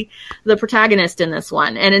really the protagonist in this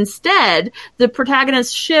one. And instead, the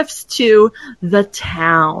protagonist shifts to the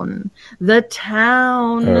town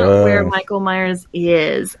where Michael Myers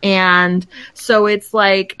is. And so it's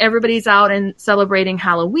like, everybody's out and celebrating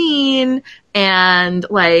Halloween, and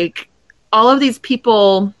like, all of these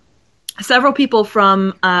people, several people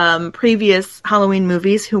from previous Halloween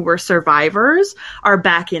movies who were survivors are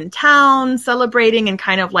back in town celebrating and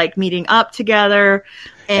kind of like meeting up together.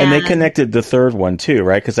 And they connected the third one too,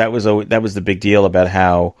 right? Because that was the big deal about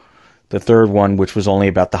how the third one, which was only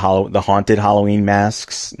about the haunted Halloween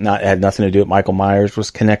masks, had nothing to do with Michael Myers,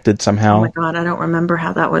 was connected somehow. Oh my god, I don't remember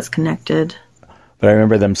how that was connected. But I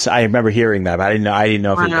remember hearing that, but I didn't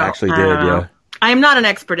know if it actually did. Yeah. I'm not an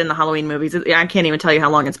expert in the Halloween movies. I can't even tell you how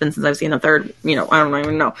long it's been since I've seen the third. I don't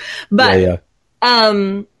even know. But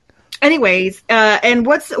anyways, and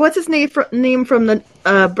what's his name from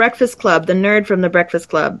the Breakfast Club? The nerd from the Breakfast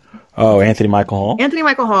Club. Oh, Anthony Michael Hall. Anthony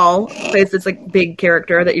Michael Hall plays this like big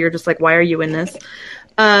character that you're just like, why are you in this?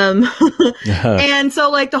 And so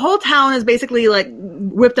like the whole town is basically like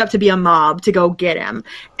whipped up to be a mob to go get him.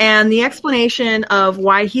 And the explanation of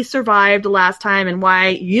why he survived the last time and why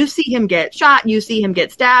you see him get shot, you see him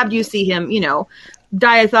get stabbed, you see him,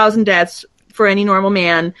 die 1,000 deaths for any normal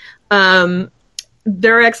man.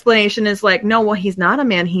 Their explanation is like, no, well, he's not a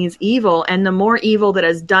man, he's evil. And the more evil that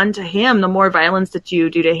is done to him, the more violence that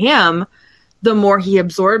you do to him, the more he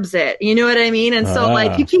absorbs it. You know what I mean? And so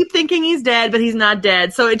like you keep thinking he's dead, but he's not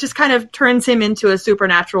dead. So it just kind of turns him into a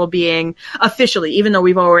supernatural being officially, even though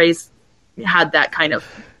we've always had that kind of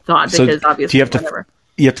thought, because obviously you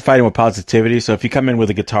have to fight him with positivity. So if you come in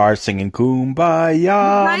with a guitar singing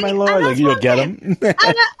 "Kumbaya, right? My Lord," like you'll get him. and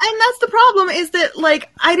that's the problem, is that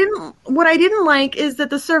like what I didn't like is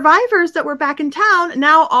that the survivors that were back in town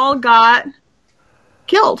now all got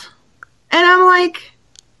killed, and I'm like,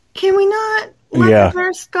 can we not let the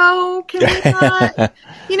verse go? Can we not?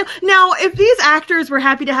 Now if these actors were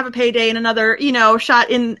happy to have a payday and another, shot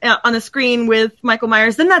in on the screen with Michael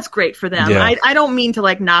Myers, then that's great for them. Yeah. I don't mean to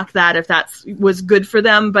like knock that if that was good for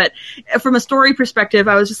them, but from a story perspective,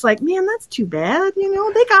 I was just like, man, that's too bad.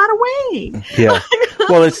 They got away. Yeah.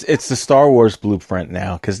 Well, it's the Star Wars blueprint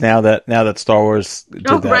now, because now that Star Wars did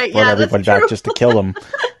brought everyone back just to kill them.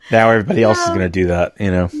 Now everybody else is going to do that,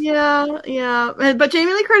 Yeah. But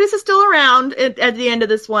Jamie Lee Curtis is still around at the end of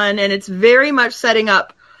this one, and it's very much setting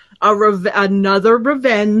up another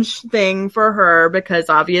revenge thing for her, because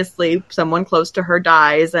obviously someone close to her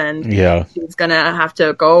dies, and she's going to have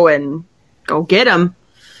to go get him.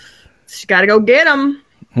 She got to go get him.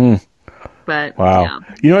 But wow,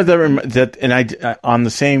 and I in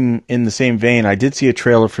the same vein, I did see a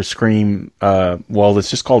trailer for Scream. Well, it's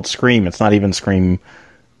just called Scream. It's not even Scream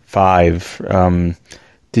 5,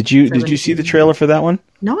 Did you see the trailer for that one?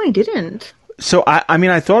 No, I didn't. So I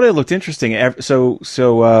mean, I thought it looked interesting. What's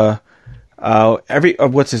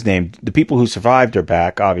his name? The people who survived are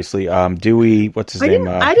back, obviously. Dewey, what's his name?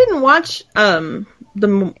 I didn't watch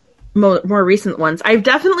the more recent ones. I've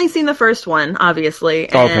definitely seen the first one, obviously,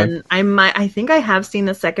 and I think I have seen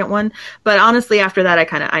the second one, but honestly, after that,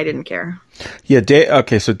 I didn't care. Yeah.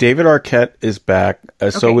 So David Arquette is back.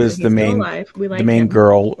 So is the main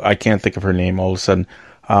girl. I can't think of her name all of a sudden.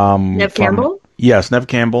 Neve Campbell. Yes, Neve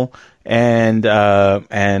Campbell. And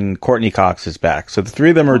Courtney Cox is back. So the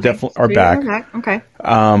three of them are definitely back. Okay.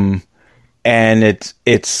 And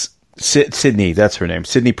it's Sydney. That's her name.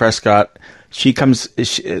 Sydney Prescott. She comes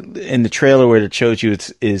in the trailer where it shows you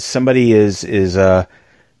somebody is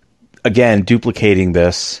again duplicating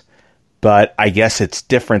this, but I guess it's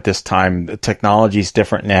different this time. The technology's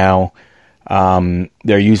different now.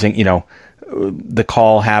 They're using, the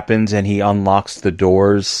call happens and he unlocks the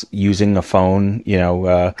doors using a phone,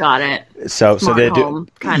 Got it. So they do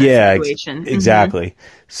kind of situation. Exactly.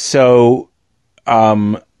 Mm-hmm. So,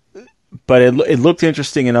 but it looked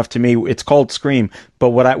interesting enough to me. It's called Scream, but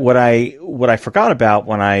what I forgot about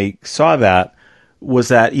when I saw that was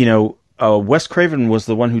that, Wes Craven was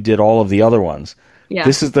the one who did all of the other ones. Yeah.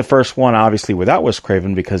 This is the first one, obviously, without Wes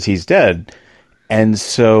Craven because he's dead. And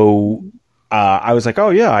so, I was like, oh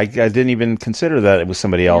yeah, I didn't even consider that it was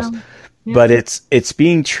somebody else. Yeah. But it's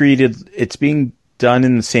being done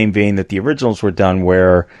in the same vein that the originals were done,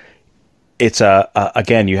 where it's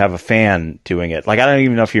again, you have a fan doing it. Like, I don't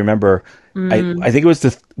even know if you remember. I think it was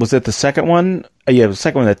it the second one? Yeah, it was the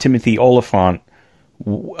second one that Timothy Olyphant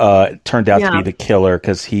turned out to be the killer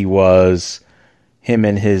because him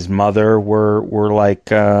and his mother were like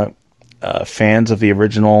fans of the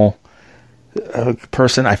original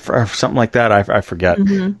person, something like that. I forget.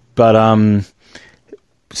 Mm-hmm. But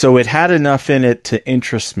so it had enough in it to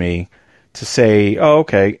interest me to say, oh,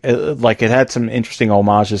 okay. It had some interesting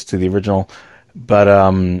homages to the original, but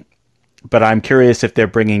I'm curious if they're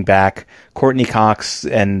bringing back Courtney Cox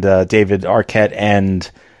and David Arquette and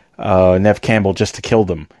Neve Campbell just to kill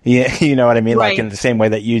them. Yeah, you know what I mean? Right. Like in the same way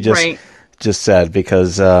that you just said,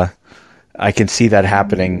 because I can see that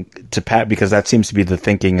happening because that seems to be the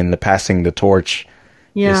thinking, and the passing the torch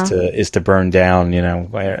is to burn down,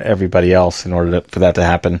 everybody else in order for that to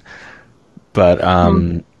happen. But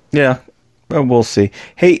yeah. We'll see.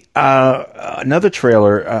 Hey, another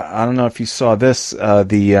trailer. I don't know if you saw this. This is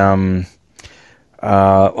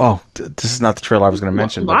not the trailer I was going to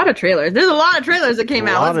mention. A lot of trailers. There's a lot of trailers that came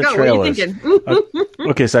out. Let's go. Trailers. What are you thinking?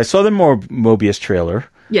 Okay, so I saw the Mobius trailer.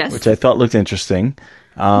 Yes. Which I thought looked interesting.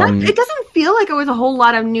 It doesn't feel like it was a whole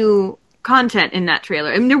lot of new content in that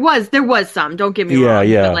trailer. I mean, there was some. Don't get me wrong.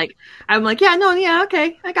 Yeah. But I'm like,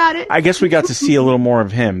 okay, I got it. I guess we got to see a little more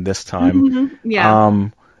of him this time. Mm-hmm. Yeah.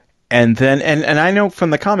 And then, and I know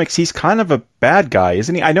from the comics, he's kind of a bad guy,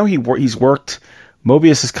 isn't he? I know he's worked.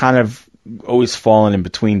 Mobius has kind of always fallen in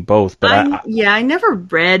between both. But I never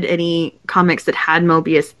read any comics that had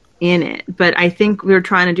Mobius in it. But I think we're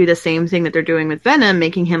trying to do the same thing that they're doing with Venom,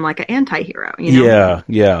 making him like an anti-hero.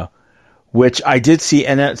 Yeah. Which I did see.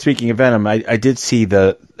 And speaking of Venom, I did see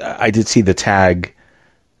the tag.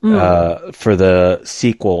 For the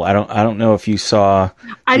sequel. I don't know if you saw.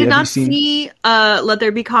 I did not see Let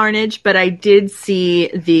There Be Carnage, but I did see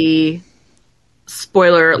the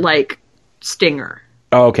spoiler stinger.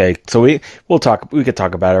 Oh, okay, so we could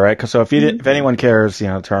talk about it, right? So if anyone cares,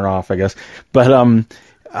 turn off, I guess. But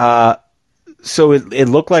so it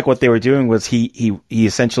looked like what they were doing was he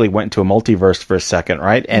essentially went into a multiverse for a second,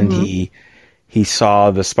 right? And he saw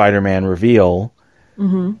the Spider-Man reveal.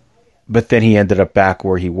 Mm-hmm. But then he ended up back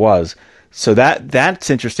where he was. So that's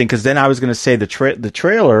interesting, because then I was going to say the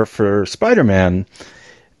trailer for Spider-Man,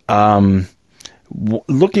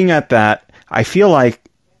 looking at that, I feel like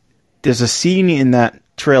there's a scene in that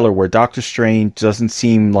trailer where Doctor Strange doesn't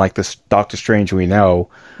seem like the Doctor Strange we know.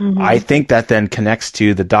 Mm-hmm. I think that then connects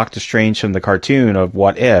to the Doctor Strange from the cartoon of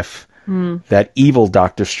What If, that evil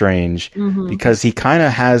Doctor Strange, because he kind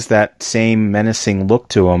of has that same menacing look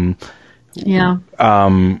to him. Yeah.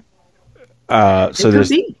 So there's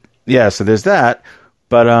that,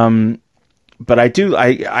 but I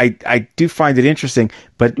do find it interesting.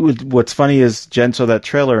 But what's funny is Jen saw that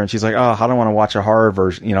trailer and she's like, oh, I don't want to watch a horror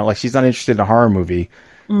version. She's not interested in a horror movie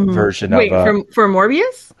version of for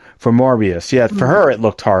Morbius. For Morbius, yeah, for her it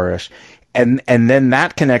looked horrorish, and then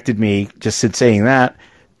that connected me. Just saying that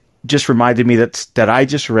just reminded me that I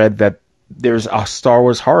just read that there's a Star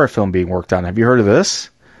Wars horror film being worked on. Have you heard of this?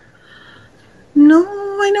 No,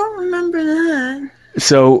 I don't remember that.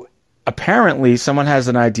 So apparently someone has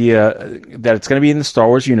an idea that it's going to be in the Star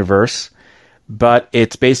Wars universe, but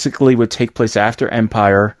it's basically would take place after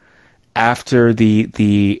Empire, after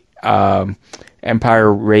the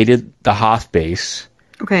Empire raided the Hoth base.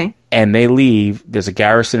 Okay. And they leave. There's a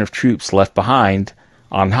garrison of troops left behind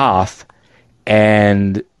on Hoth,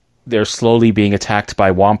 and they're slowly being attacked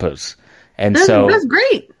by Wampas. And That's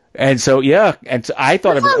great. And so, yeah, and so I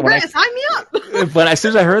thought Sign me up. But as soon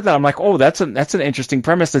as I heard that, I'm like, oh, that's an interesting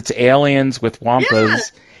premise. It's aliens with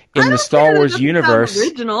Wampas in the Star Wars universe.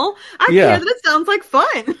 Original. I care that it sounds like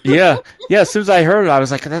fun. yeah. As soon as I heard it, I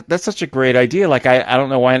was like, that's such a great idea. Like, I don't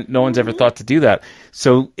know why no one's ever thought to do that.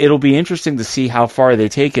 So it'll be interesting to see how far they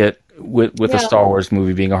take it with a Star Wars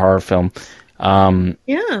movie being a horror film.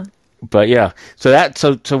 But yeah, so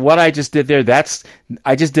what I just did there,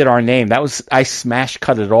 I just did our name. I smash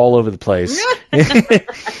cut it all over the place.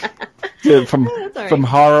 From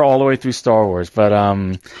horror all the way through Star Wars. But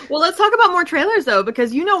well, let's talk about more trailers though,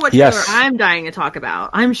 because you know what trailer I'm dying to talk about.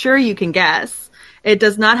 I'm sure you can guess. It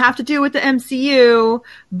does not have to do with the MCU,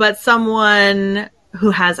 but someone who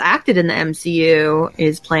has acted in the MCU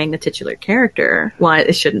is playing the titular character. Well, I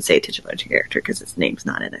shouldn't say titular character because his name's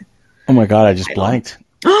not in it. Oh my god, I just blanked.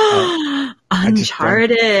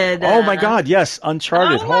 Uncharted. Oh my god, yes,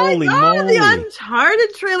 Uncharted. Holy moly. The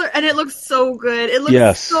Uncharted trailer, and it looks so good. It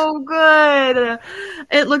looks so good.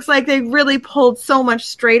 It looks like they really pulled so much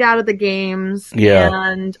straight out of the games. Yeah.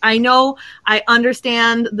 And I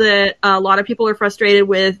understand that a lot of people are frustrated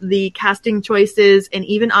with the casting choices, and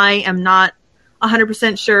even I am not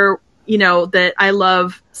 100% sure, that I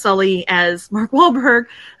love Sully as Mark Wahlberg.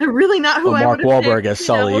 I'm really not who I would have Mark Wahlberg as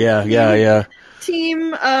Sully, yeah.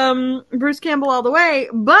 Team Bruce Campbell all the way,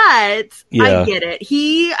 but I get it.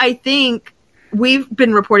 I think we've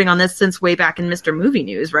been reporting on this since way back in Mr. Movie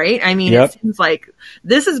News, right? I mean, It seems like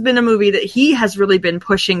this has been a movie that he has really been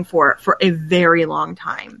pushing for a very long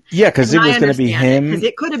time. Yeah, because it was going to be him. Because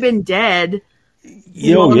it could have been dead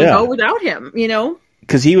long ago without him,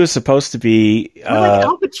 Because he was supposed to be like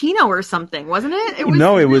Al Pacino or something, wasn't it? It was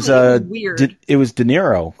weird. It was De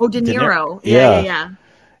Niro. Oh, De Niro.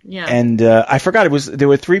 Yeah. And I forgot there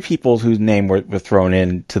were three people whose name were thrown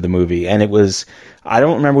into the movie, and it was, I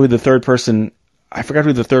don't remember who the third person. I forgot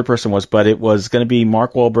who the third person was, but it was going to be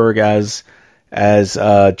Mark Wahlberg as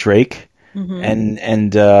Drake,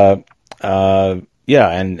 and Robert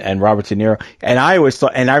De Niro. And I always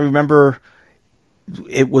thought, and I remember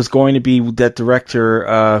it was going to be that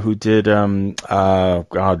director who did the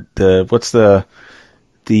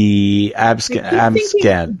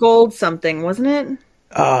Abscan Gold something, wasn't it?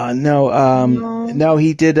 No,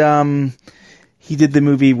 he did the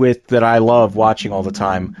movie that I love watching all the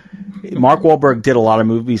time. Mark Wahlberg did a lot of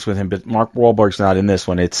movies with him, but Mark Wahlberg's not in this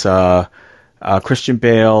one. It's Christian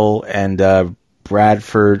Bale and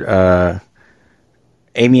Bradford,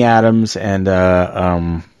 Amy Adams, and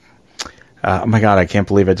oh my god, I can't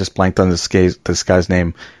believe I just blanked on this guy's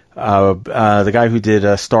name. The guy who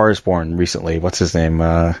did Star is Born recently. What's his name?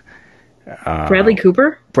 Bradley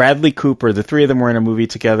Cooper? Bradley Cooper. The three of them were in a movie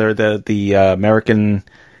together. The American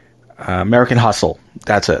Hustle.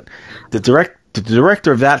 That's it. The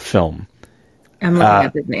director of that film. I'm looking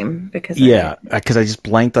at his name because I just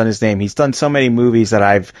blanked on his name. He's done so many movies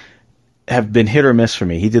that have been hit or miss for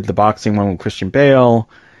me. He did the boxing one with Christian Bale.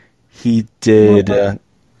 He did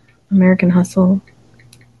American Hustle.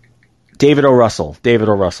 David O. Russell.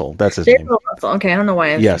 That's his name. David O. Russell. Okay, I don't know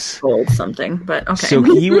why I told something, but okay. So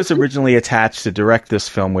he was originally attached to direct this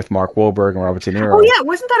film with Mark Wahlberg and Robert De Niro. Oh yeah,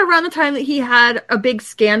 wasn't that around the time that he had a big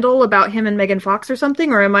scandal about him and Megan Fox or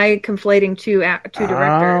something? Or am I conflating two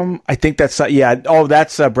directors? I think that's that's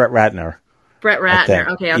Brett Ratner. Brett Ratner.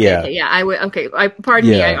 Okay. Yeah.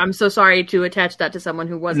 Pardon me. I'm so sorry to attach that to someone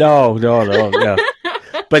who wasn't. No. Yeah.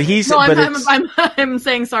 But he's. No, I'm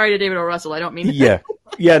saying sorry to David O. Russell. I don't mean. Yeah.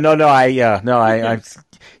 I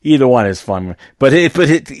either one is fun, but he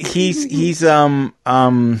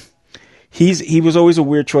was always a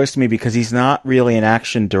weird choice to me because he's not really an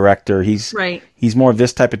action director. He's more of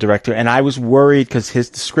this type of director, and I was worried because his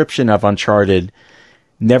description of Uncharted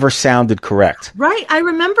never sounded correct. Right, I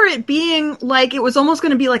remember it being like it was almost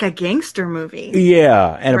going to be like a gangster movie.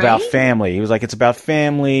 Yeah, and about family. He was like, it's about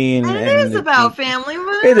family, and it is about family.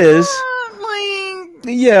 But it is.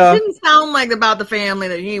 Yeah. It didn't sound like about the family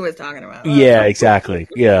that he was talking about. Yeah, exactly.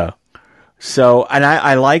 Yeah. So, and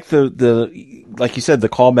I like the like you said, the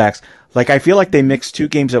callbacks. Like, I feel like they mixed two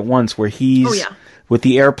games at once where he's with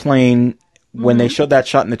the airplane. When they showed that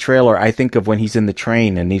shot in the trailer, I think of when he's in the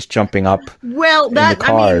train and he's jumping up in the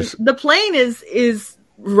cars. I mean, the plane is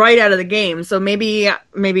right out of the game. So maybe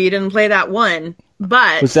you didn't play that one,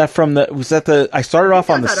 but was that I started off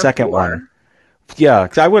on the second one. Yeah,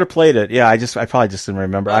 because I would have played it. Yeah, I probably just didn't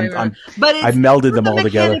remember. But I've melded them all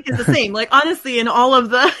together. The mechanic is the same. Like, honestly, in all of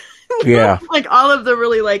the Yeah, like all of the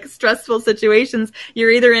really like stressful situations,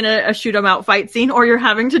 you're either in a shoot 'em out fight scene or you're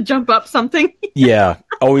having to jump up something. yeah,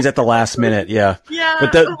 always at the last minute. Yeah, Yeah.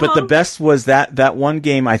 But the best was that one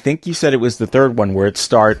game. I think you said it was the third one where it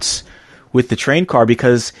starts with the train car,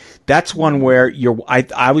 because that's one where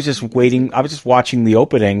I was just waiting. I was just watching the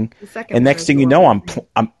opening, and next thing you know,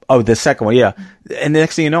 the second one, yeah. And the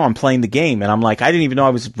next thing you know, I'm playing the game, and I'm like, I didn't even know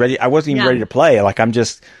I was ready. I wasn't even ready to play. Like, I'm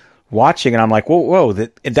just watching, and I'm like, whoa,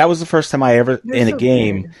 that was the first time I ever in a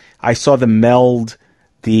game good. I saw them meld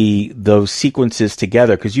those sequences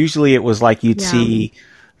together, because usually it was like you'd see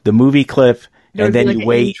the movie clip. And then you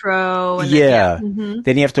wait. Intro, and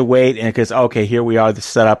then you have to wait, and it goes, okay, here we are, the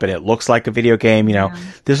setup, and it looks like a video game. You know,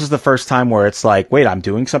 this is the first time where it's like, wait, I'm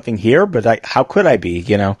doing something here, but how could I be?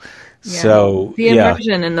 You know, so the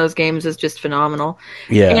immersion in those games is just phenomenal.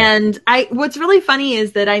 Yeah, and what's really funny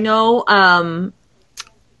is that I know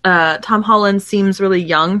Tom Holland seems really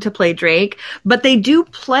young to play Drake, but they do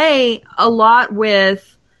play a lot with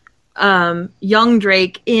young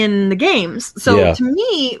Drake in the games. So to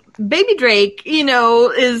me, baby Drake,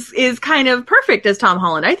 is kind of perfect as Tom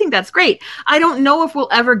Holland. I think that's great. I don't know if we'll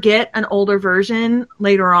ever get an older version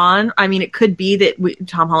later on. I mean, it could be that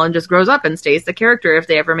Tom Holland just grows up and stays the character if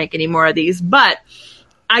they ever make any more of these, but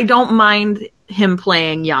I don't mind him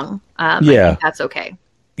playing young. I think that's okay.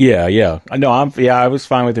 Yeah. No, I was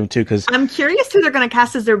fine with him too, because I'm curious who they're going to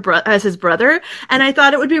cast as his brother, and I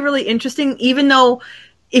thought it would be really interesting, even though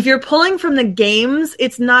if you're pulling from the games,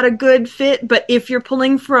 it's not a good fit. But if you're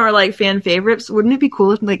pulling for like fan favorites, wouldn't it be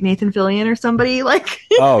cool if like Nathan Fillion or somebody like?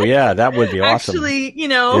 Oh yeah, that would be awesome. Actually,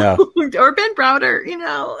 or Ben Browder,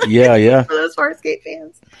 Yeah. for those Farscape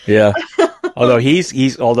fans. Yeah. Although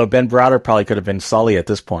although Ben Browder probably could have been Sully at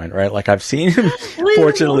this point, right? Like, I've seen him,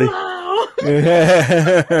 fortunately.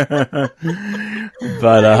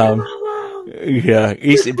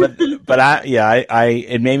 But yeah,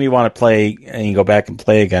 it made me want to play and go back and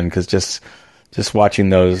play again, because just watching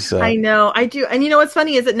those. I know, I do, and what's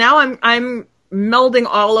funny is that now I'm melding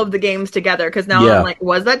all of the games together, because now I'm like,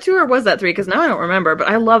 was that 2 or was that 3? Because now I don't remember, but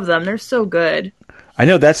I love them; they're so good. I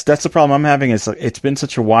know that's the problem I'm having, is it's been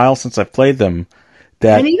such a while since I've played them.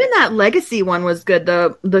 And even that Legacy one was good.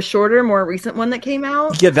 The shorter, more recent one that came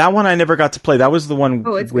out. Yeah, that one I never got to play. That was the one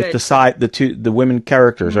with good. the women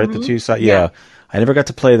characters, right? The two side. Yeah, I never got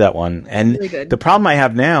to play that one. And really the problem I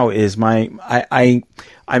have now is I'm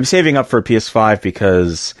saving up for a PS5,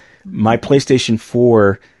 because my PlayStation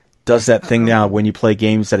 4 does that thing now when you play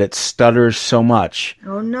games that it stutters so much.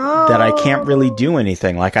 Oh no! That I can't really do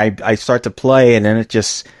anything. Like, I start to play and then it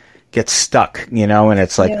just gets stuck, and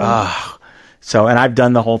it's like, So, and I've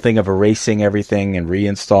done the whole thing of erasing everything and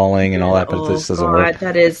reinstalling and all that, but this doesn't work.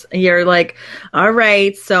 You're like, all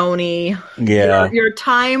right, Sony. Yeah. Your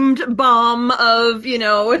timed bomb of, it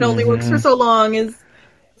only works for so long it's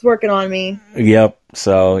working on me. Yep.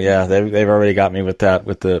 So, yeah, they've already got me with that,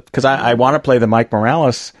 because I want to play the Mike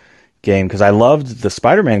Morales game, because I loved the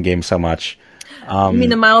Spider-Man game so much. You mean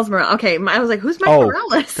the Miles Morales? Okay, I was like, who's Mike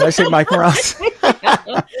Morales? Did I say Mike Morales?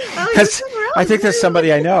 I think that's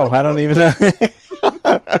somebody I know. I don't even know.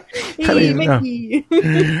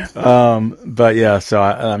 But yeah, so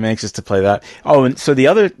I'm anxious to play that. Oh, and so the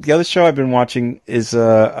other show I've been watching is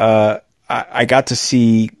I got to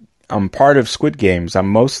see part of Squid Games. I'm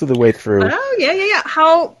most of the way through. Oh yeah.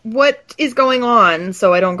 What is going on?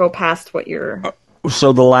 So I don't go past what you're.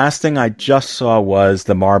 So the last thing I just saw was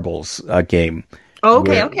the Marbles game. Oh,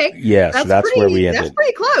 okay. Yeah, so that's where we ended. That's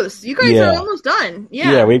pretty close. You guys are almost done.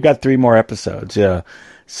 Yeah. Yeah, we've got 3 more episodes. Yeah.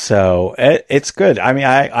 So it's good. I mean,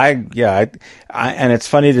 and it's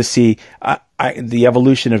funny to see the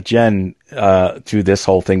evolution of Jen through this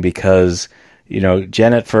whole thing, because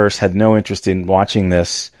Jen at first had no interest in watching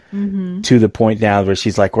this, to the point now where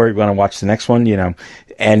she's like, "We're going to watch the next one,"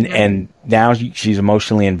 and now she's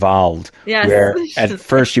emotionally involved. Yes. Where at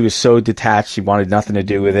first she was so detached, she wanted nothing to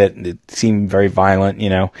do with it, and it seemed very violent.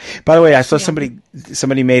 By the way, I saw somebody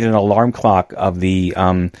made an alarm clock of the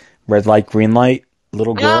red light, green light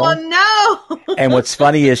little girl. Oh no! And what's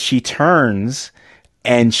funny is she turns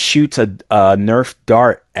and shoots a Nerf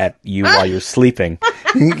dart at you while you're sleeping,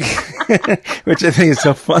 which I think is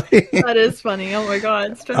so funny. That is funny. Oh my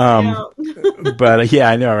god, stress me out. But yeah,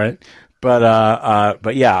 I know, right?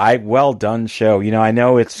 But yeah, well done show. I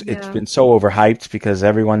know it's been so overhyped because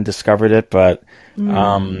everyone discovered it, but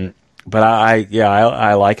I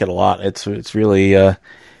like it a lot. It's really and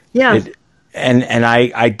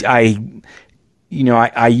I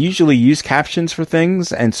usually use captions for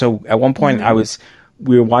things, and so at one point I was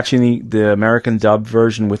we were watching the American dubbed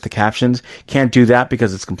version with the captions. Can't do that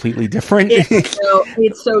because it's completely different.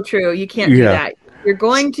 It's so true. You can't do that. If you're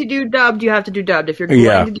going to do dubbed, you have to do dubbed. If you're going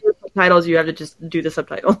to do subtitles, you have to just do the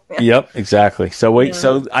subtitle. Yep, exactly. So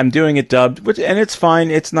so I'm doing it dubbed, and it's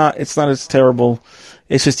fine. It's not as terrible.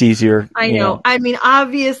 It's just easier. I know. I mean,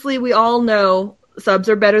 obviously, we all know subs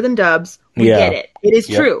are better than dubs. We get it. It is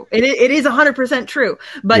true. It is 100% true.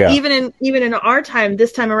 But even in our time,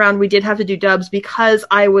 this time around, we did have to do dubs because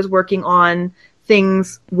I was working on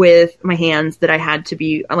things with my hands that I had to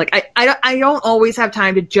be like, I don't always have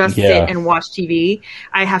time to just sit and watch TV.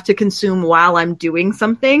 I have to consume while I'm doing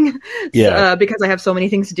something because I have so many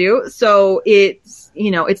things to do. So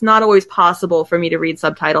it's not always possible for me to read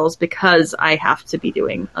subtitles because I have to be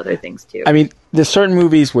doing other things too. I mean, there's certain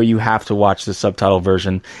movies where you have to watch the subtitle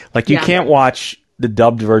version. Like you can't watch the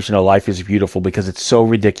dubbed version of Life is Beautiful because it's so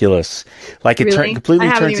ridiculous. Like it completely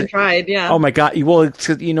I haven't turns. Even tried. Yeah. Oh my god! Well, it's,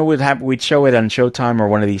 what happened? We'd show it on Showtime or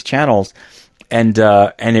one of these channels, and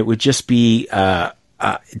it would just be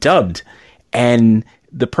dubbed, and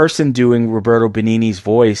the person doing Roberto Benigni's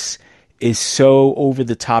voice is so over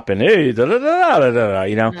the top and hey, da, da, da, da,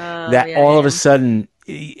 da, that all of a sudden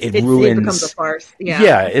it ruins. It becomes a farce.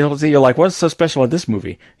 Yeah, you're like, what's so special about this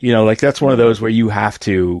movie? Like that's one of those where you have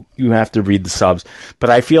to read the subs.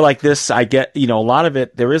 But I feel like this, I get, a lot of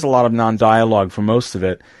it. There is a lot of non-dialogue for most of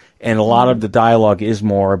it, and a lot of the dialogue is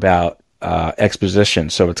more about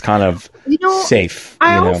exposition, so it's kind of safe.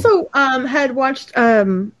 I also had watched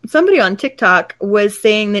somebody on TikTok was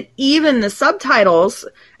saying that even the subtitles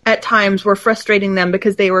at times were frustrating them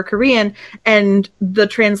because they were Korean and the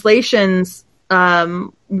translations they're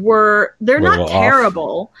not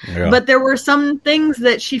terrible, but there were some things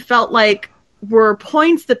that she felt like were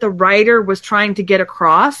points that the writer was trying to get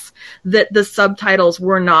across that the subtitles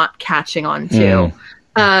were not catching on to.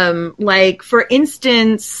 Like for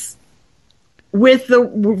instance, with the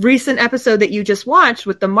recent episode that you just watched,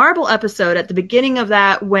 with the Marble episode, at the beginning of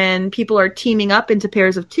that, when people are teaming up into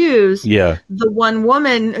pairs of twos, the one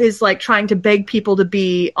woman is like trying to beg people to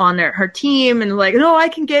be on her team and like, no, I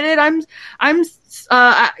can get it. I'm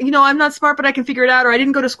not smart, but I can figure it out, or I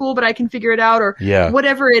didn't go to school, but I can figure it out, or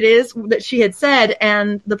whatever it is that she had said.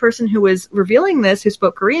 And the person who was revealing this, who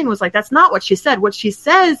spoke Korean, was like, that's not what she said. What she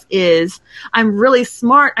says is, I'm really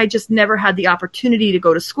smart. I just never had the opportunity to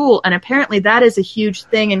go to school. And apparently that is a huge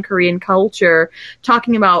thing in Korean culture,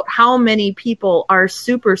 talking about how many people are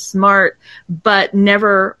super smart, but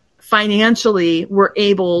never financially were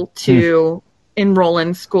able to enroll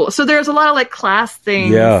in school. So there's a lot of like class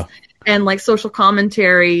things. And like social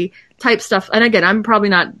commentary type stuff. And again, I'm probably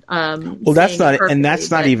not. Well, that's not, and that's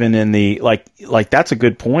not even in the like. That's a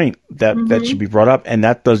good point that should be brought up, and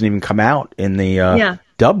that doesn't even come out in the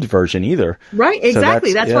dubbed version either. Right, exactly.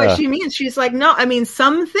 So that's what she means. She's like, no, I mean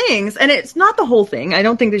some things, and it's not the whole thing. I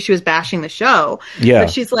don't think that she was bashing the show. But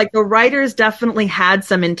she's like, the writers definitely had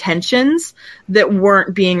some intentions that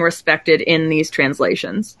weren't being respected in these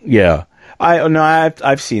translations. Yeah.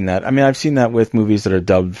 I've seen that. I mean, I've seen that with movies that are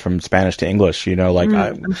dubbed from Spanish to English.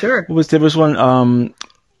 I'm sure. There was one,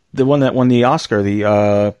 the one that won the Oscar,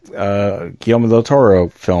 the Guillermo del Toro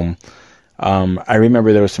film. I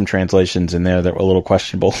remember there was some translations in there that were a little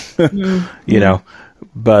questionable. But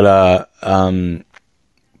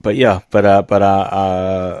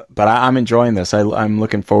I'm enjoying this. I'm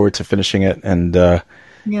looking forward to finishing it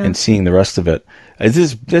and seeing the rest of it.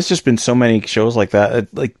 There's just been so many shows like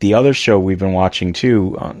that. Like the other show we've been watching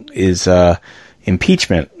too is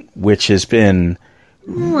Impeachment, which has been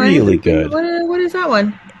really good. What is that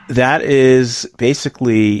one? That is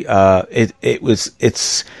basically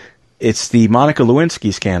it's the Monica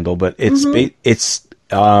Lewinsky scandal, but it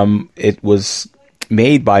was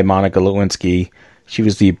made by Monica Lewinsky. She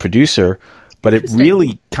was the producer. But it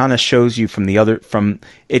really kind of shows you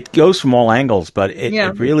it goes from all angles, but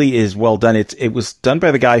it really is well done. It was done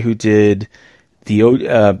by the guy who did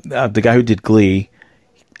the guy who did Glee,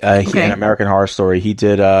 and American Horror Story. He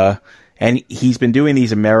did, and he's been doing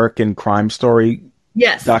these American Crime Story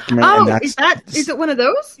documentaries. Oh, is it one of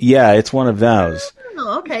those? Yeah, it's one of those.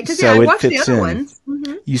 Oh, okay. Because I watched the other ones.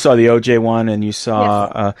 Mm-hmm. You saw the OJ one, and you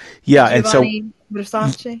saw and so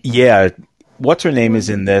Versace. What's her name is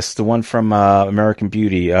in this? The one from American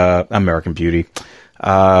Horror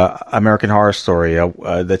Story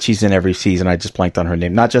that she's in every season. I just blanked on her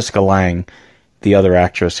name. Not Jessica Lange, the other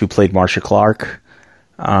actress who played Marcia Clark.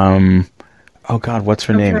 Oh God, what's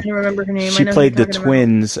her name? I'm trying to remember her name. She played the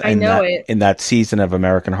twins in that season of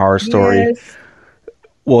American Horror Story. Yes.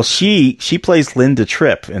 Well, she plays Linda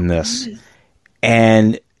Tripp in this,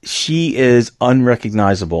 and she is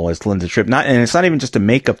unrecognizable as Linda Tripp. And it's not even just a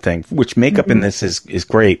makeup thing, which makeup in this is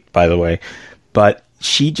great, by the way. But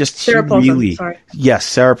Sarah Paulson. Yes,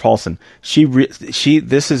 Sarah Paulson.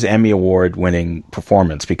 This is Emmy Award winning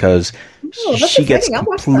performance because she gets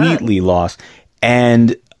completely lost.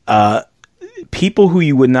 And people who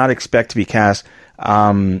you would not expect to be cast,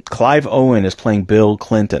 Clive Owen is playing Bill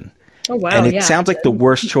Clinton. Oh, wow. And it sounds like the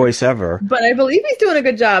worst choice ever. But I believe he's doing a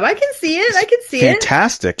good job. I can see it.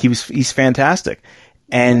 Fantastic. He's fantastic.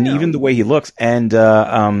 And even the way he looks. And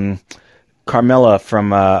Carmela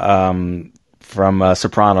from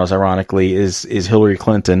Sopranos, ironically, is Hillary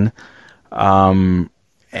Clinton. And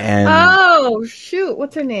oh, shoot.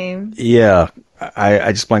 What's her name? Yeah.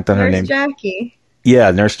 I just blanked on her name. Nurse Jackie.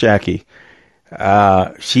 Yeah, Nurse Jackie.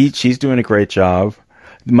 She's doing a great job.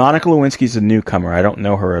 Monica Lewinsky's a newcomer. I don't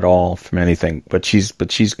know her at all from anything, but she's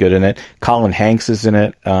good in it. Colin Hanks is in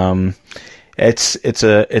it. It's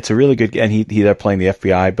a really good, and they're playing the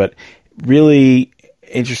FBI, but really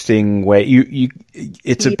interesting way.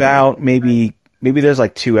 It's about maybe there's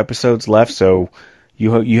like 2 episodes left, so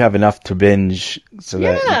you have enough to binge so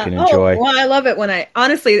that you can enjoy. Well, I love it when I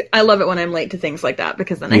love it when I'm late to things like that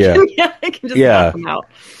because then I can just knock them out.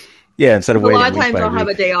 Yeah, instead of waiting. A lot of times I'll have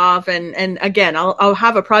a day off, and again, I'll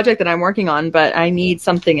have a project that I'm working on, but I need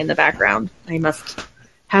something in the background. I must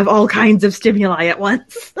have all kinds of stimuli at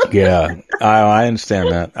once. Yeah, I understand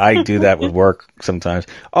that. I do that with work sometimes.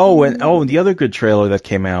 And the other good trailer that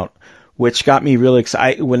came out, which got me really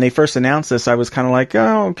excited. When they first announced this, I was kind of like,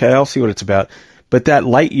 oh, okay, I'll see what it's about. But that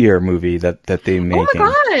Lightyear movie that they making. Oh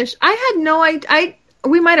my gosh, I had no idea.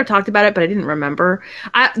 We might have talked about it, but I didn't remember.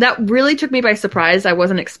 That really took me by surprise. I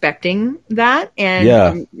wasn't expecting that, and it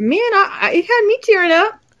had me tearing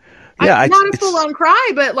up. Yeah, not a full-on cry,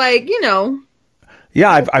 but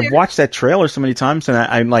Yeah, I've watched that trailer so many times, and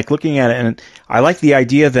I'm like looking at it, and I like the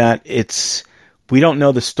idea that we don't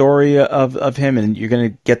know the story of him, and you're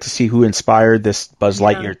going to get to see who inspired this Buzz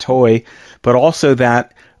Lightyear toy, but also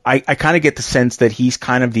that. I kind of get the sense that he's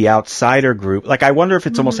kind of the outsider group. Like, I wonder if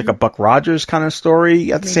it's almost like a Buck Rogers kind of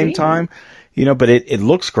story at the same time, but it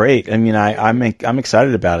looks great. I mean, I'm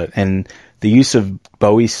excited about it. And the use of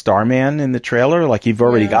Bowie's Starman in the trailer, like you've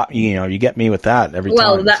already got, you get me with that every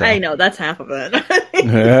time. Well, I know, that's half of it.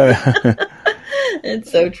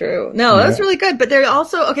 It's so true. No, that's really good. But they're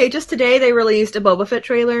also, just today they released a Boba Fett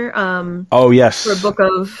trailer. Oh, yes. For Book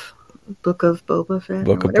of Boba Fett.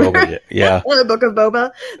 Book of Boba, yeah. Book of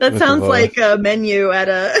Boba. That sounds like a menu at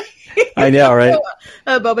a. I know, right?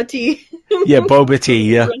 A boba tea. Yeah, boba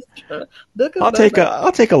tea. Yeah. I'll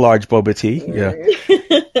Boba. take a large boba tea. Yeah.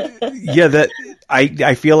 Yeah. That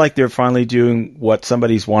I feel like they're finally doing what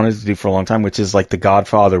somebody's wanted to do for a long time, which is like the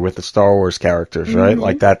Godfather with the Star Wars characters, right?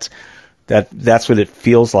 Like that's what it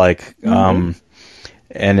feels like. And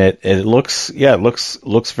it looks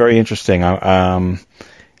very interesting. I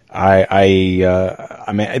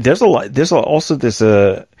mean, it doesn't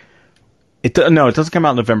come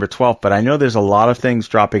out November 12th, but I know there's a lot of things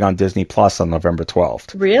dropping on Disney Plus on November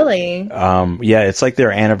 12th. Really? Yeah, it's like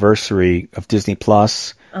their anniversary of Disney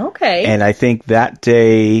Plus. Okay. And I think that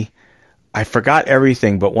day, I forgot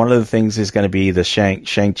everything, but one of the things is going to be the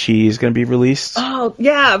Shang-Chi is going to be released. Oh,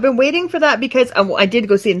 yeah. I've been waiting for that because I did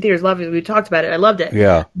go see it in theaters. Love it. We talked about it. I loved it.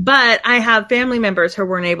 Yeah. But I have family members who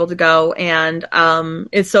weren't able to go, and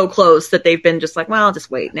it's so close that they've been just like, well, I'll just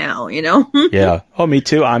wait now, Yeah. Oh, me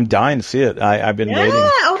too. I'm dying to see it. I've been waiting.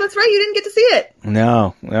 Oh, that's right. You didn't get to see it.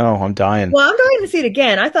 No, I'm dying. Well, I'm dying to see it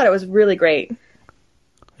again. I thought it was really great.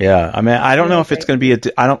 Yeah, I mean, I don't know if it's going to be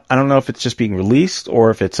I don't know if it's just being released or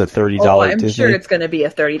if it's a $30 I'm Disney. sure it's going to be a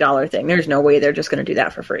 $30 thing. There's no way they're just going to do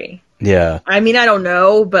that for free. Yeah. I mean, I don't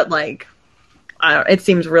know, but it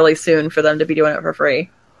seems really soon for them to be doing it for free.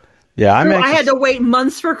 Yeah, I had to wait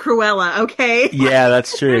months for Cruella, okay? Yeah,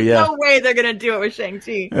 that's true, There's yeah. no way they're going to do it with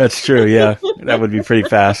Shang-Chi. That's true, yeah. That would be pretty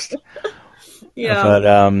fast. Yeah.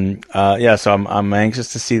 But, so I'm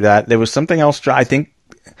anxious to see that. There was something else,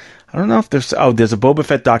 I don't know if there's a Boba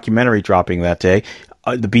Fett documentary dropping that day.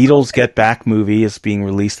 The Beatles Get Back movie is being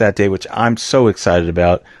released that day, which I'm so excited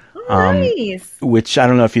about. Nice. Which I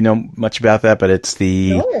don't know if you know much about that, but it's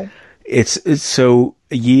it's so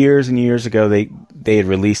years and years ago they had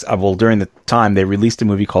released during the time they released a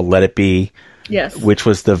movie called Let It Be. Yes. Which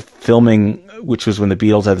was which was when the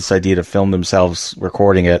Beatles had this idea to film themselves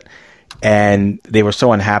recording it. And they were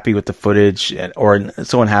so unhappy with the footage or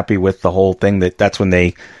so unhappy with the whole thing that's when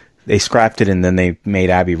they scrapped it and then they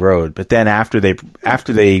made Abbey Road. But then after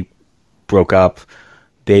they broke up,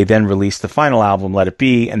 they then released the final album, Let It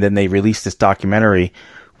Be, and then they released this documentary,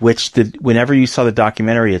 whenever you saw the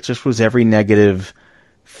documentary, it just was every negative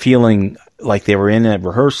feeling like they were in a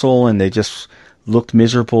rehearsal and they just looked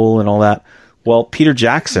miserable and all that. Well, Peter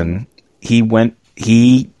Jackson, he was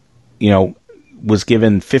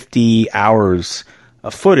given 50 hours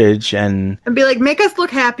of footage and be like, make us look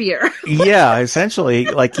happier. yeah, essentially,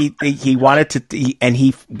 like he wanted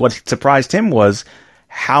to, what surprised him was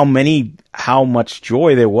how much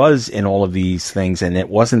joy there was in all of these things, and it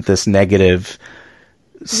wasn't this negative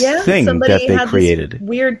thing that they created. This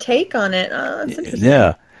weird take on it. That's interesting.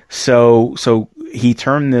 Yeah. So he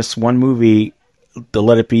turned this one movie, the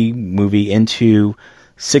Let It Be movie, into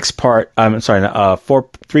 3-part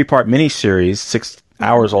miniseries, 6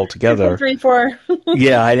 hours altogether. 3, 4.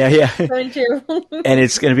 Yeah, I know. Yeah. 22. And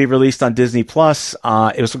it's going to be released on Disney Plus.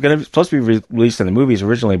 It was supposed to be released in the movies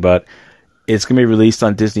originally, but it's going to be released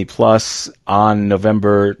on Disney Plus on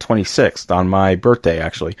November 26th, on my birthday,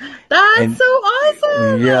 actually. That's so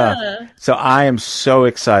awesome! Yeah. So I am so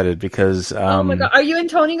excited because... oh my God. Are you and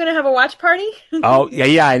Tony going to have a watch party? Oh,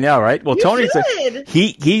 yeah, I know, right? Well, Tony said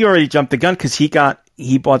he already jumped the gun because he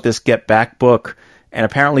bought this Get Back book, and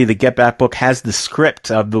apparently the Get Back book has the script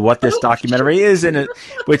of what this documentary is in it,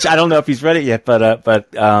 which I don't know if he's read it yet, but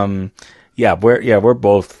yeah, we're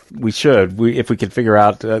both. We should. If we could figure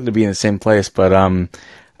out to be in the same place. But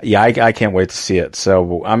yeah, I can't wait to see it.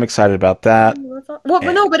 So I'm excited about that.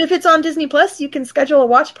 Well, but if it's on Disney Plus, you can schedule a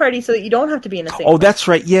watch party so that you don't have to be in the same. Oh, that's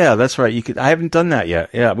right. Yeah, that's right. You could. I haven't done that yet.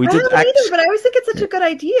 Yeah, we did. I haven't either, but I always think it's such a good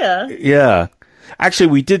idea. Yeah. Actually,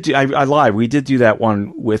 we did. I lied. We did do that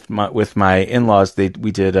one with my in-laws.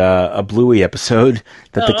 We did a Bluey episode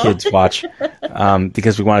that the kids watch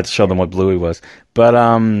because we wanted to show them what Bluey was. But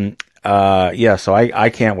yeah, so I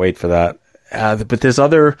can't wait for that. But there's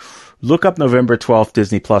look up November 12th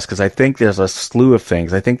Disney Plus, because I think there's a slew of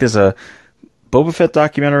things. I think there's a Boba Fett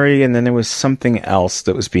documentary, and then there was something else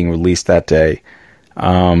that was being released that day.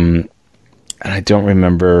 And I don't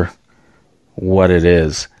remember what it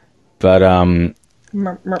is. But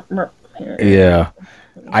yeah.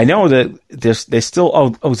 I know that they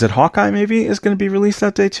still. Is it Hawkeye? Maybe is going to be released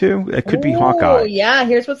that day too. It could be Hawkeye. Oh yeah,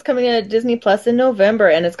 here's what's coming to Disney Plus in November,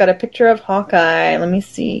 and it's got a picture of Hawkeye. Let me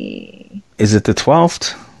see. Is it the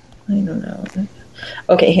 12th? I don't know.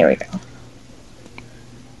 Okay, here we go.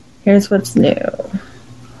 Here's what's new.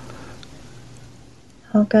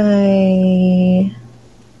 Hawkeye.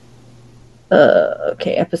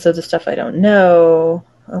 Okay, episodes of stuff I don't know.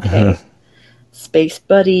 Okay, Space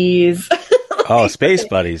Buddies. Oh, Space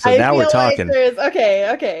Buddies. So now we're talking. Like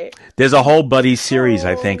okay. There's a whole Buddy series,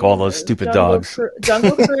 I think, all those stupid dogs.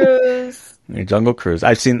 Jungle Cruise. Jungle Cruise.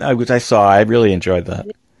 I've seen, which I saw. I really enjoyed that.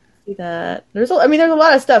 See that. There's a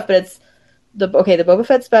lot of stuff, but it's the Boba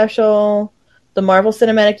Fett special, the Marvel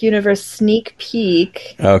Cinematic Universe sneak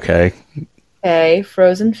peek. Okay,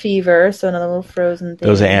 Frozen Fever, so another little Frozen thing.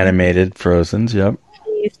 Those are animated Frozens, yep.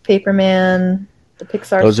 Paperman. The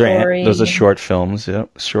Pixar story. Those are short films,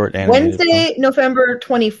 yep. Short animated. Wednesday, November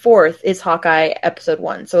 24th is Hawkeye episode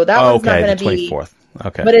 1. So that one's not going to be 24th.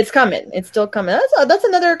 Okay. But it's coming. It's still coming. That's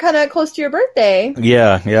another kind of close to your birthday.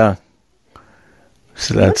 Yeah.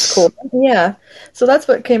 So that's cool. Yeah. So that's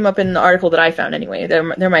what came up in the article that I found anyway.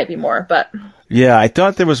 There might be more, but yeah, I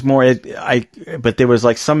thought there was more. But there was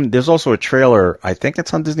there's also a trailer. I think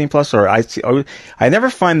it's on Disney Plus, or I never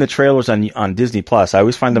find the trailers on Disney Plus. I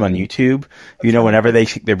always find them on YouTube. Whenever they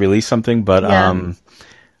release something. But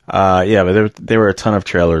but there were a ton of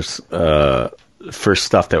trailers for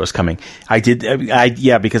stuff that was coming.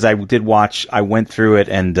 Because I did watch. I went through it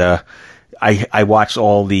and. I watched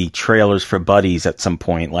all the trailers for Buddies at some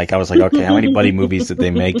point. I was like, okay, how many Buddy movies did they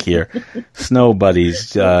make here? Snow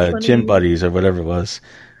Buddies, Gym Buddies, or whatever it was.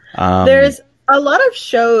 There's a lot of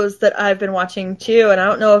shows that I've been watching too, and I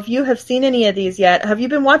don't know if you have seen any of these yet. Have you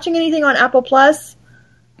been watching anything on Apple Plus?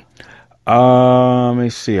 Let me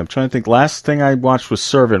see. I'm trying to think. Last thing I watched was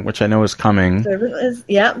Servant, which I know is coming. Servant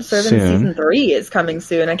season 3 is coming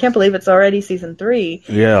soon. I can't believe it's already season 3.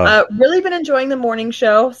 Yeah. Really been enjoying The Morning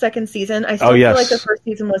Show, second season. I still feel like the first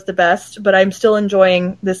season was the best, but I'm still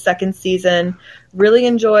enjoying this second season. Really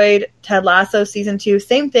enjoyed Ted Lasso season 2.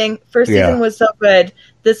 Same thing. First season was so good.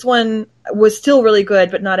 This one was still really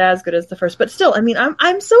good, but not as good as the first. But still,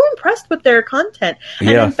 I'm so impressed with their content. And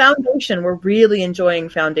then Foundation, we're really enjoying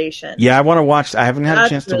Foundation. Yeah, I want to watch. I haven't had a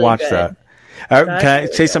chance to watch that. Can I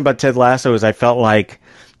say something about Ted Lasso? Is I felt like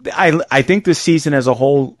I think this season as a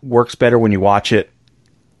whole works better when you watch it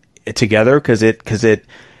together because it.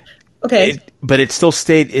 Okay, but it still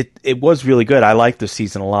stayed. It was really good. I liked this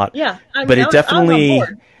season a lot. Yeah, but it definitely.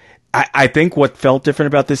 I think what felt different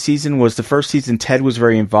about this season was the first season Ted was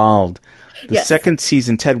very involved. The second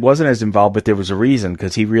season Ted wasn't as involved, but there was a reason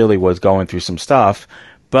because he really was going through some stuff.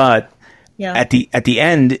 But at the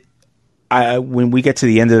end, when we get to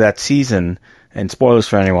the end of that season, and spoilers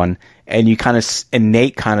for anyone, and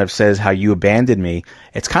Nate kind of says how you abandoned me.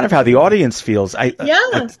 It's kind of how the audience feels.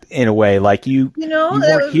 In a way, like you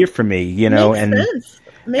weren't here for me,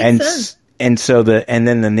 Makes sense. And so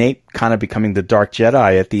then the Nate kind of becoming the Dark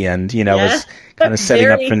Jedi at the end, is kind of setting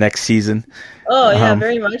up for next season. Oh yeah,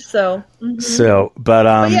 very much so. Mm-hmm. So, but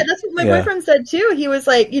yeah, that's what my boyfriend said too. He was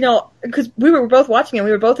like, because we were both watching it,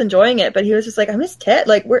 we were both enjoying it, but he was just like, I miss Ted.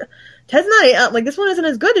 Like Ted's not like this one isn't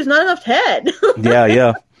as good. There's not enough Ted.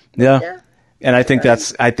 Yeah. And I think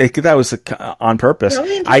that was on purpose.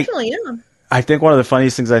 Intentionally, I think one of the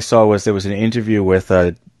funniest things I saw was there was an interview with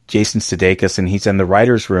Jason Sudeikis, and he's in the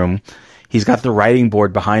writer's room. He's got the writing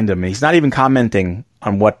board behind him, and he's not even commenting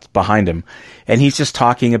on what's behind him. And he's just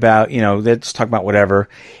talking about, they're just talking about whatever.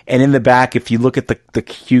 And in the back, if you look at the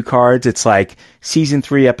cue cards, it's like season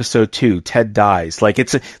 3, episode 2, Ted dies. Like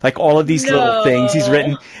it's like all of these little things he's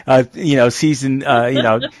written, season,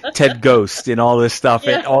 Ted ghost and all this stuff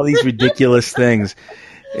and all these ridiculous things,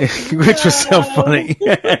 which was so funny.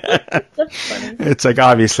 That's funny. It's like,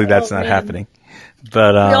 obviously that's not happening.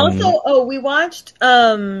 But, we watched,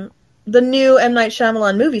 the new M. Night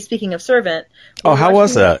Shyamalan movie, speaking of Servant. How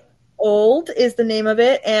was that? Old is the name of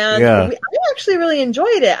it, and I actually really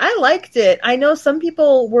enjoyed it. I liked it. I know some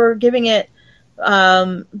people were giving it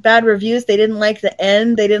bad reviews. They didn't like the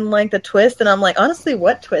end. They didn't like the twist, and I'm like, honestly,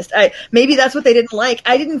 what twist? Maybe that's what they didn't like.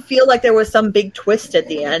 I didn't feel like there was some big twist at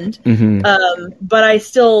the end, but I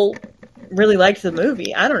still really liked the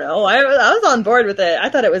movie. I don't know. I was on board with it. I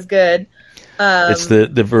thought it was good. It's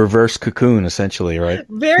the reverse Cocoon, essentially, right?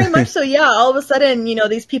 Very much so, yeah. All of a sudden,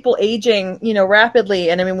 these people aging,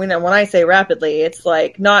 rapidly. And I mean, when I say rapidly, it's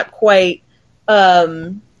like not quite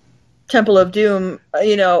Temple of Doom,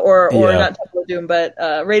 or not Temple of Doom, but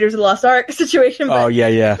Raiders of the Lost Ark situation. But,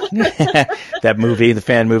 yeah. That movie, the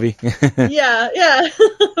fan movie. yeah.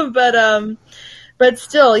 But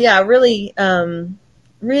still, yeah, really,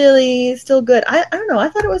 really still good. I don't know. I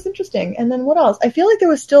thought it was interesting. And then what else? I feel like there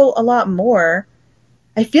was still a lot more.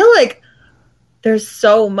 I feel like there's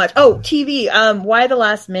so much. Oh, TV. Why the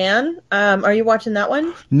Last Man? Are you watching that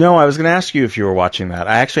one? No, I was going to ask you if you were watching that.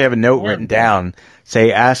 I actually have a note written down.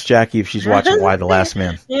 Ask Jackie if she's watching Why the Last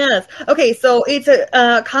Man. Yes. Okay, so it's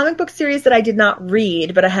a comic book series that I did not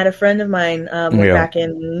read, but I had a friend of mine back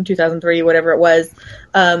in 2003, whatever it was,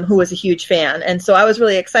 who was a huge fan. And so I was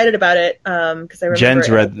really excited about it because I remember Jen's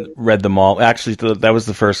read them all. Actually, that was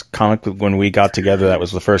the first comic book when we got together. That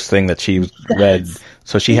was the first thing that she read.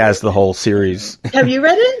 So she has the whole series. Have you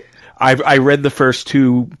read it? I read the first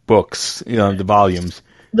 2 books, the volumes.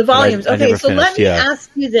 The volumes. Okay, so let me ask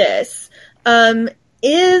you this.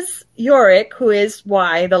 Is Yorick, who is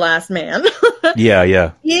Why the Last Man,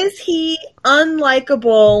 yeah, is he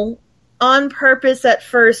unlikable on purpose at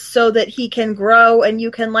first so that he can grow and you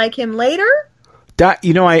can like him later? That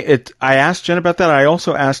I asked Jen about that. I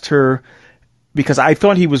also asked her because I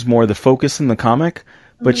thought he was more the focus in the comic,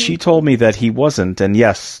 but she told me that he wasn't, and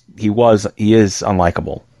yes, he is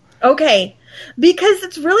unlikable. Okay. Because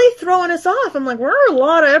it's really throwing us off. I'm like, we're a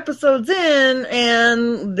lot of episodes in,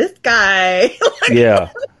 and this guy.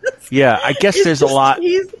 Yeah. I guess there's a lot.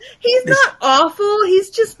 He's not awful. He's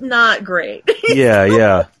just not great.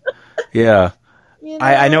 Yeah.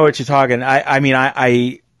 I know what you're talking. I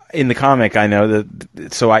mean, in the comic, I know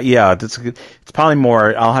that. So it's probably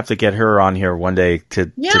more. I'll have to get her on here one day to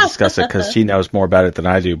discuss it because she knows more about it than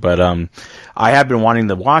I do. But I have been wanting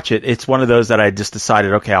to watch it. It's one of those that I just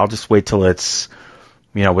decided, okay, I'll just wait till it's,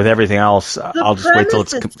 with everything else, I'll just wait till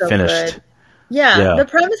it's finished. Good. Yeah, the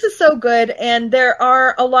premise is so good, and there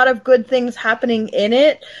are a lot of good things happening in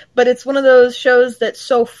it. But it's one of those shows that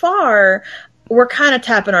so far we're kind of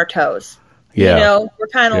tapping our toes. Yeah. We're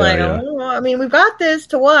kind of Oh, I mean, we've got this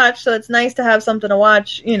to watch, so it's nice to have something to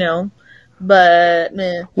watch, but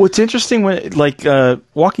meh. Well, it's interesting when,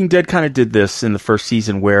 Walking Dead kind of did this in the first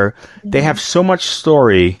season where they have so much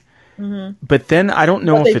story, but then I don't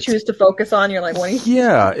know what if they choose to focus on. You're like,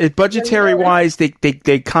 what? Budgetary wise, they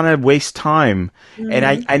kind of waste time,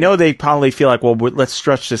 and I know they probably feel like, well, let's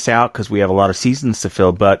stretch this out because we have a lot of seasons to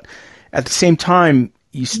fill, but at the same time,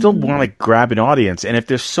 you still want to grab an audience, and if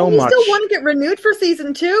there's so much, you still want to get renewed for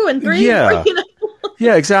season 2 and 3. Yeah,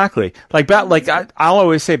 yeah, exactly. I'll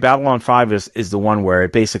always say Babylon 5 is the one where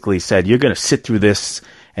it basically said you're going to sit through this,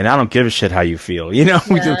 and I don't give a shit how you feel.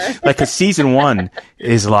 A season 1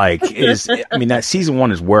 that season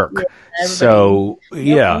 1 is work. Yeah, so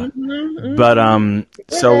but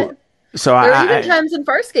So there are even times in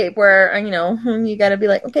Farscape where you got to be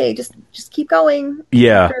like, okay, just keep going.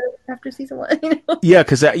 Yeah. After season 1. Yeah,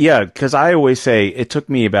 because I always say it took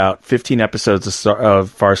me about 15 episodes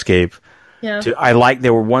of Farscape Yeah.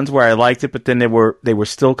 There were ones where I liked it, but then they were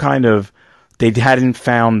still kind of, they hadn't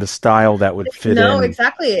found the style that would fit in. No,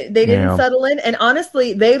 exactly. They didn't settle in. And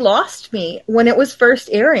honestly, they lost me when it was first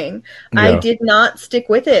airing. Yeah. I did not stick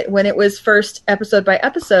with it when it was first episode by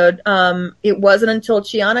episode. It wasn't until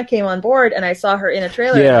Chiana came on board and I saw her in a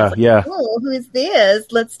trailer. Yeah, and I was like, yeah. oh, who's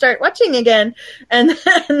this? Let's start watching again. And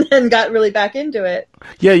then got really back into it.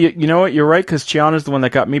 Yeah, you know what? You're right, because Chiana's the one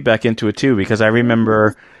that got me back into it, too, because I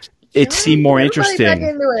remember it seemed more interesting. Back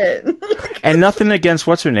into it. And nothing against,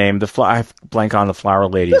 what's her name? I blank on the flower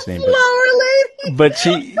lady's name. But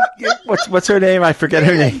she, what's her name? I forget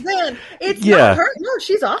her name. It's not her. No,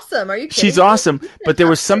 she's awesome. Are you kidding? She's awesome. But there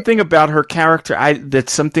was something about her character.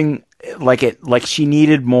 That's something like she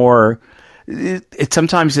needed more. It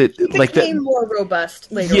sometimes became more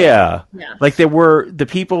robust later. Yeah. On. Yeah. Like there were the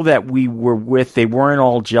people that we were with. They weren't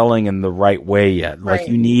all gelling in the right way yet. Like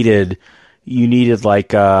you needed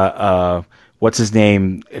like what's his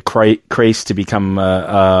name, Crace to become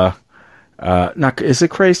not, is it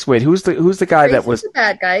Crace? Wait, who's the guy Crace that was the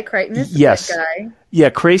bad guy? Crichton is the yes bad guy. Yeah,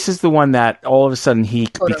 Crace is the one that all of a sudden he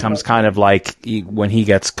becomes kind of like when he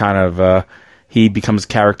gets kind of he becomes a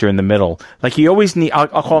character in the middle. Like you always need,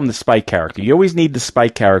 I'll call him the Spike character. You always need the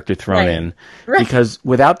Spike character thrown in because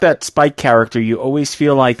without that Spike character, you always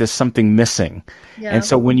feel like there's something missing. Yeah. And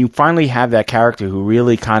so when you finally have that character who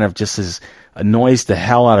really kind of just annoys the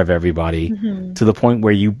hell out of everybody to the point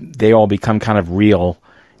where they all become kind of real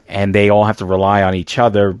and they all have to rely on each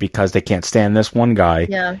other because they can't stand this one guy.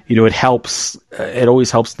 Yeah. It helps. It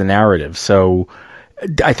always helps the narrative. So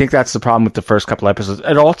I think that's the problem with the first couple episodes.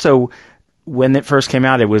 And also, when it first came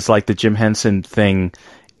out, it was like the Jim Henson thing,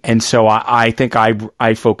 and so I think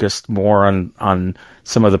I focused more on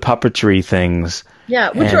some of the puppetry things. Yeah,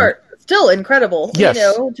 which are still incredible. Yes.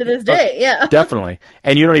 To this day. Yeah, definitely.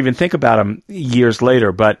 And you don't even think about them years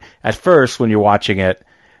later, but at first when you're watching it,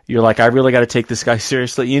 you're like, I really got to take this guy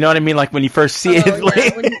seriously. You know what I mean? Like when you first see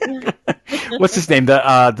it. What's his name?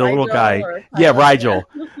 The little guy. Yeah, Rigel.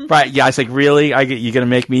 Right. Yeah, I was like, really? You're going to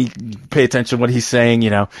make me pay attention to what he's saying,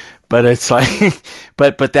 But it's like,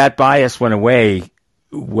 but that bias went away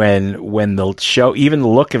when the show, even the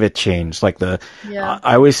look of it changed. Like I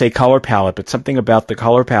always say color palette, but something about the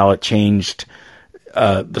color palette changed.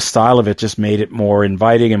 The style of it just made it more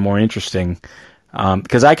inviting and more interesting.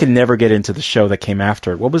 Because I could never get into the show that came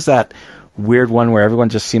after it. What was that weird one where everyone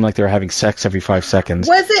just seemed like they were having sex every 5 seconds?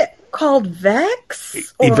 Was it called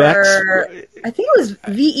Vex? Vex? I think it was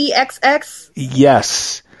VEXX.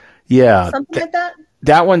 Yes. Yeah. Something like that?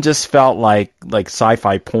 That one just felt like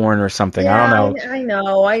sci-fi porn or something. Yeah, I don't know. I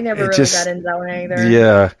know. I never really got into that one either.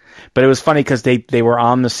 Yeah. But it was funny because they were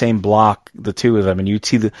on the same block, the two of them, and you'd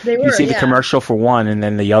see the commercial for one, and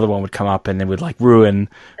then the other one would come up, and it would ruin,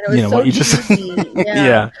 what you just.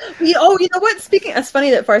 Yeah. You know what? It's funny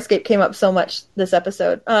that Farscape came up so much this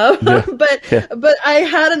episode. But I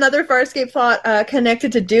had another Farscape thought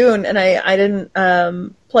connected to Dune, and I didn't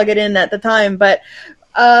plug it in at the time, but.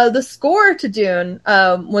 The score to Dune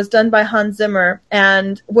was done by Hans Zimmer,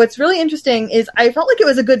 and what's really interesting is I felt like it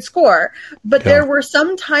was a good score, but there were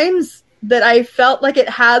some times that I felt like it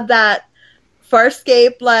had that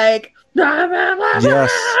Farscape blah, blah, blah,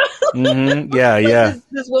 yes. Mm-hmm. Yeah, yeah.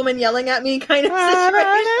 This woman yelling at me kind of situation.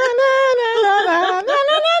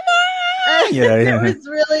 It was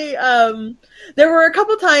really there were a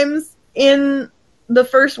couple times in the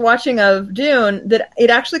first watching of Dune that it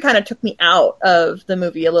actually kind of took me out of the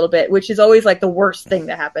movie a little bit, which is always the worst thing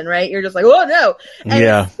to happen, right? You're just like, oh no.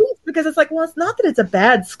 And because it's well, it's not that it's a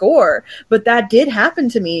bad score, but that did happen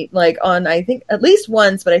to me on, I think at least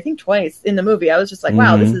once, but I think twice in the movie. I was just like,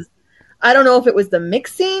 wow, this is, I don't know if it was the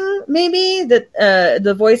mixing maybe that,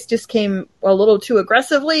 the voice just came a little too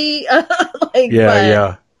aggressively.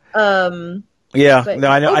 Yeah, but no,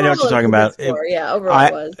 I know what you're talking about. Overall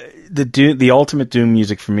it was. The ultimate Doom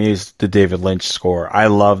music for me is the David Lynch score. I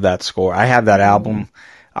love that score. I have that album.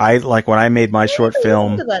 I when I made my short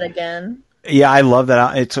film. Listen to that again. Yeah, I love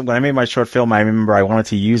that. It's when I made my short film. I remember I wanted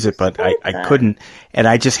to use it, but I couldn't, and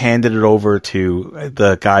I just handed it over to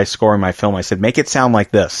the guy scoring my film. I said, "Make it sound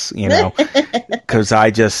like this," because I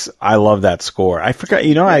love that score. I forgot,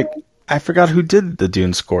 I forgot who did the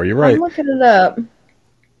Dune score. You're right. I'm looking it up.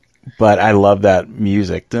 But I love that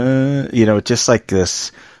music. Just like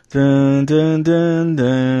this. Dun, dun, dun,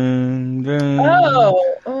 dun, dun. Dun,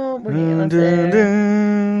 dun,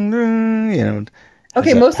 dun, dun.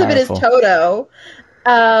 Okay, most of it is Toto.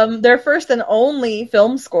 Their first and only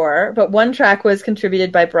film score, but one track was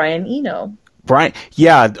contributed by Brian Eno. Brian,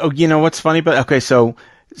 yeah. Oh, you know what's funny? But okay, so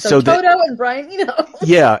So Toto and Brian Eno.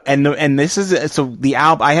 Yeah, and this is so the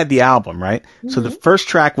album. I had the album, right? Mm-hmm. So the first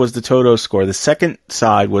track was the Toto score. The second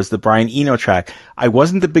side was the Brian Eno track. I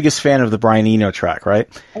wasn't the biggest fan of the Brian Eno track, right?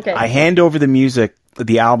 Okay. I hand over the music,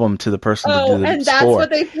 the album, to the person to do the and score. That's what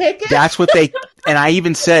they pick. That's what they. And I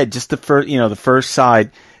even said just the first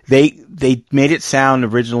side. They made it sound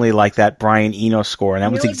originally like that Brian Eno score, and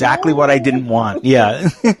that was exactly what I didn't want. Yeah.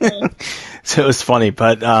 So it was funny,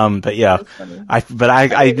 but yeah, I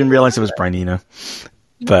didn't realize it was Brian Eno.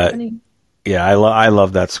 But yeah, I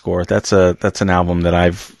love that score. That's an album that I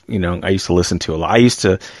used to listen to a lot.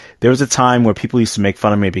 There was a time where people used to make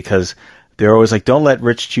fun of me because they're always like, don't let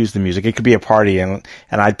Rich choose the music. It could be a party, and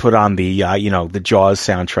I'd put on the the Jaws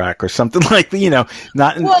soundtrack or something like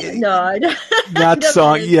not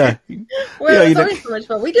song. Yeah, well, it's always so much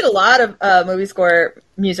fun. We did a lot of movie score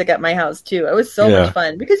music at my house too. It was so much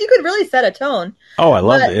fun because you could really set a tone. Oh, I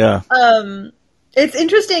loved it. Yeah. It's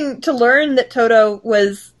interesting to learn that Toto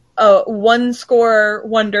was a one score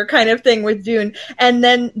wonder kind of thing with Dune, and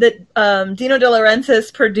then that Dino De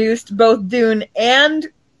Laurentiis produced both Dune and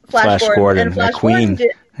Flash Gordon. And Flash Gordon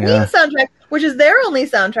did Queen's soundtrack, which is their only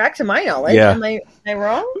soundtrack to my knowledge. Yeah. Am I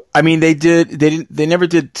wrong? I mean, they never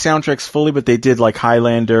did soundtracks fully, but they did like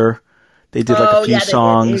Highlander. They did like a few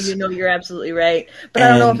songs. You're absolutely right. But I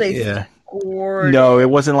don't know if they scored. No, it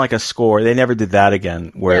wasn't like a score. They never did that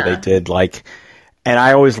again, where they did like. And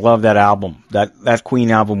I always loved that album, that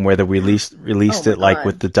Queen album where they released it like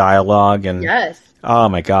with the dialogue and. Yes. Oh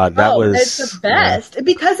my God, it's the best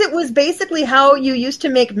because it was basically how you used to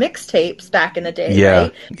make mixtapes back in the day. Yeah,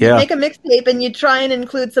 right? You'd make a mixtape and you'd try and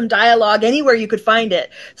include some dialogue anywhere you could find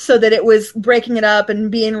it, so that it was breaking it up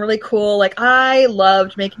and being really cool. Like I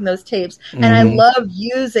loved making those tapes, and I loved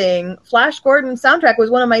using Flash Gordon's soundtrack.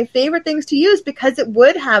 Was one of my favorite things to use because it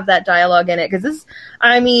would have that dialogue in it. Because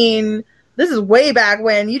this is way back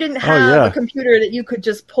when you didn't have a computer that you could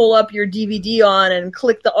just pull up your DVD on and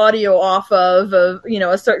click the audio off of a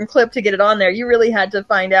certain clip to get it on there. You really had to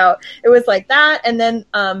find out. It was like that, and then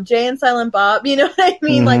Jay and Silent Bob, you know what I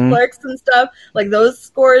mean? Like Clerks and stuff. Like those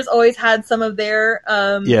scores always had some of their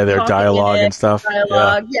their dialogue and stuff.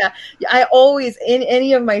 Yeah. I always in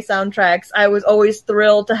any of my soundtracks, I was always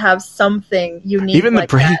thrilled to have something unique.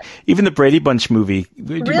 Even the Brady Bunch movie,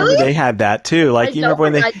 do you remember they had that too? Like you remember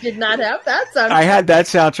when I did not have that soundtrack. I had that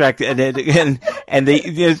soundtrack, and they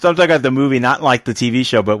I'm talking about the movie, not like the TV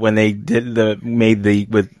show, but when they made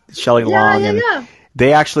with Shelley Long and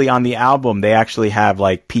they actually on the album they actually have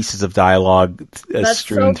like pieces of dialogue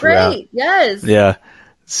strewn throughout. Great. Yes. Yeah.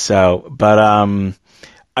 So, but I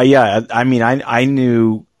mean, I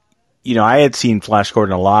knew, I had seen Flash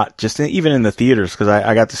Gordon a lot, just even in the theaters because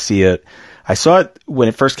I got to see it. I saw it when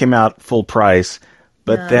it first came out full price,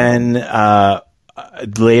 but then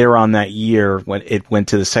later on that year when it went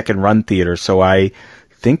to the second run theater. So I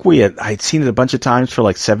think I'd seen it a bunch of times for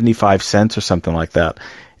like 75 cents or something like that.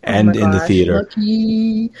 And in the theater.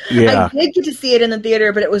 Lucky. Yeah. I did get to see it in the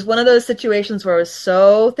theater, but it was one of those situations where I was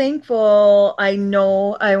so thankful. I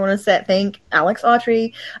know I want to thank Alex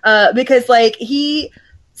Autry, because like he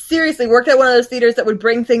seriously worked at one of those theaters that would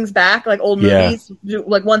bring things back, like old movies.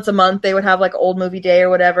 Like once a month they would have like old movie day or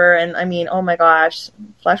whatever. And I mean, oh my gosh,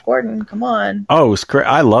 Flash Gordon, come on. Oh, it was great.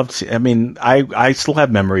 I loved it. I mean, I still have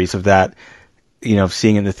memories of that,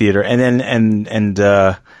 seeing it in the theater. And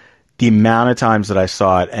then, the amount of times that I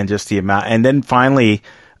saw it and just the amount, and then finally,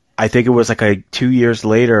 I think it was like 2 years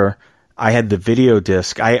later, I had the video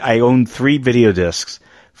disc. I owned 3 video discs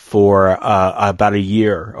for, about a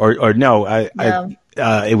year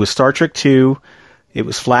it was Star Trek 2, it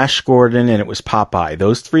was Flash Gordon, and it was Popeye.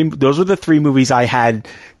 Those were the 3 movies I had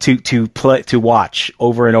to watch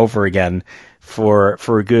over and over again for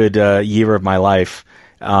a good, year of my life.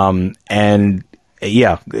 Oh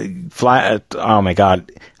my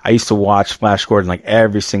God. I used to watch Flash Gordon like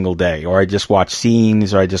every single day, or I just watch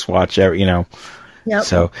scenes, or I just watch Yep.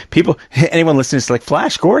 So anyone listening is like,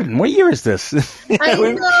 Flash Gordon, what year is this? I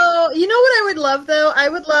know. You know what I would love though? I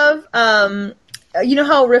would love,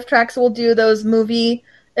 how Riff Tracks will do those movie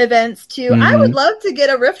events too. I would love to get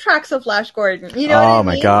a Riff Tracks of Flash Gordon. You know what I mean? Oh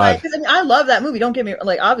my God. Because I love that movie. Don't get me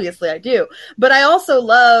obviously I do, but I also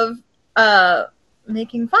love,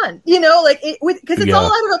 making fun, because it's all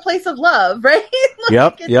out of a place of love, right?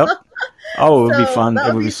 Yep. Oh, it would be fun.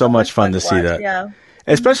 It would be so much fun to see that. Yeah.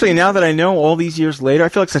 Especially now that I know all these years later, I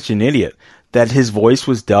feel like such an idiot that his voice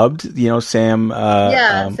was dubbed, Sam.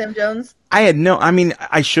 Sam Jones.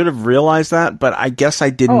 I should have realized that, but I guess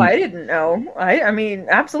I didn't. Oh, I didn't know. I mean,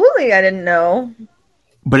 absolutely, I didn't know.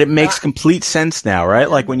 But it makes complete sense now, right?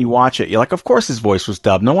 Like when you watch it, you're like, of course his voice was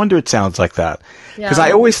dubbed. No wonder it sounds like that. Because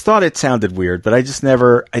I always thought it sounded weird, but I just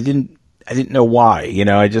never, I didn't know why. You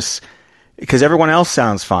know, because everyone else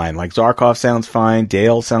sounds fine. Like Zarkov sounds fine,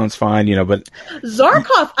 Dale sounds fine, you know, but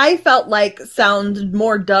Zarkov, I felt like sounded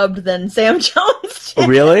more dubbed than Sam Jones did.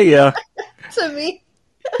 Really? Yeah. To me.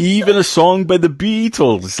 Even a song by the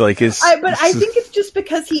Beatles, like I think it's just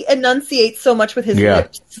because he enunciates so much with his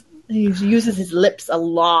lips. He uses his lips a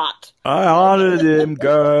lot. I honored him,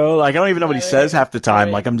 girl. Like I don't even know what he says half the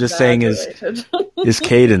time. Like I'm just saying his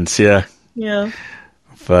cadence, yeah. Yeah.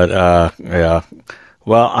 But yeah.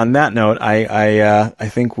 Well, on that note, I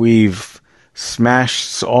think we've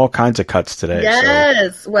smashed all kinds of cuts today.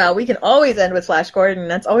 Yes. So. Well, we can always end with Flash Gordon.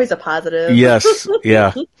 That's always a positive. Yes.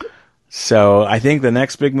 Yeah. So I think the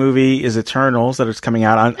next big movie is Eternals that is coming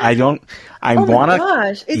out. Oh my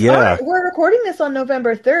gosh! We're recording this on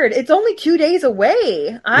November 3rd. It's only 2 days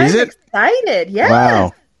away. I'm excited. Yes.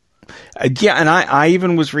 Wow. Yeah, and I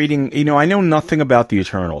even was reading. You know, I know nothing about the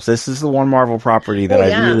Eternals. This is the one Marvel property that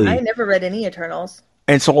I never read any Eternals.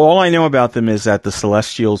 And so all I know about them is that the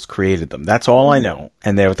Celestials created them. That's all I know.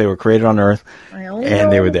 And they were created on Earth,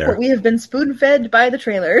 and they were there. We have been spoon-fed by the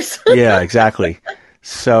trailers. Yeah, exactly.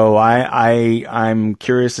 So I'm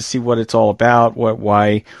curious to see what it's all about,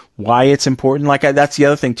 why it's important. Like that's the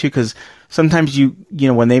other thing too, because sometimes you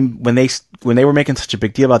know when they were making such a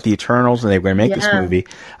big deal about the Eternals and they were going to make this movie,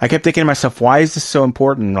 I kept thinking to myself, why is this so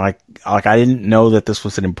important? Like I didn't know that this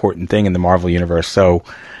was an important thing in the Marvel universe. So,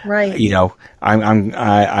 right, you know,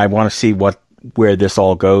 I want to see where this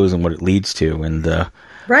all goes and what it leads to, and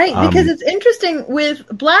right, because it's interesting with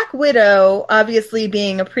Black Widow obviously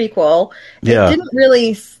being a prequel. It didn't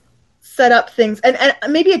really set up things, and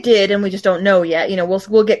maybe it did, and we just don't know yet. You know,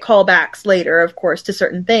 we'll get callbacks later, of course, to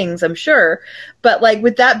certain things, I'm sure. But like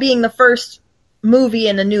with that being the first movie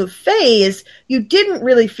in a new phase, you didn't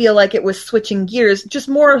really feel like it was switching gears, just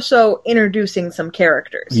more so introducing some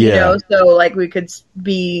characters. You know, so like we could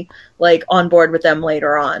be like on board with them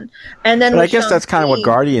later on, and then. But I guess that's kind of what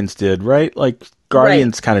Guardians did, right? Like.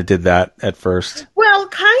 Guardians kind of did that at first. Well,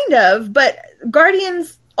 kind of, but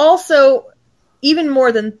Guardians also, even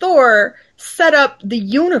more than Thor, set up the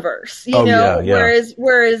universe, you know,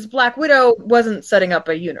 whereas Black Widow wasn't setting up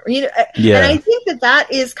a universe. You know, and I think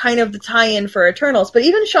that is kind of the tie-in for Eternals. But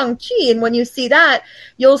even Shang-Chi, and when you see that,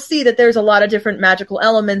 you'll see that there's a lot of different magical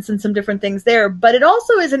elements and some different things there, but it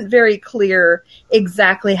also isn't very clear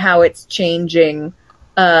exactly how it's changing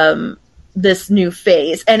this new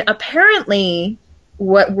phase. And apparently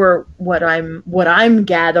what I'm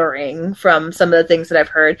gathering from some of the things that I've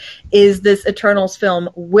heard is this Eternals film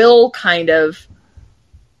will kind of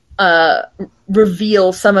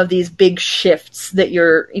reveal some of these big shifts that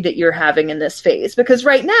you're having in this phase, because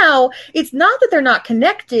right now it's not that they're not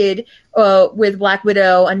connected with Black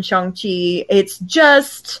Widow and Shang-Chi, it's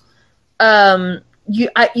just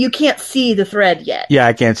you can't see the thread yet. Yeah,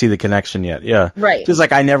 I can't see the connection yet. Yeah. Right. Just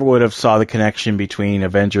like I never would have saw the connection between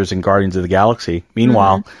Avengers and Guardians of the Galaxy.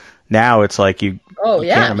 Meanwhile, now it's like you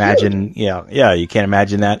can't imagine. Yeah, you can't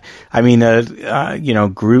imagine that. I mean, you know,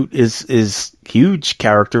 Groot is huge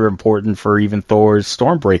character, important for even Thor's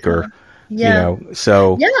Stormbreaker. Yeah. You know,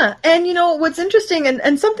 so. Yeah, and you know what's interesting,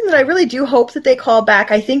 and something that I really do hope that they call back.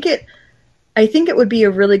 I think it would be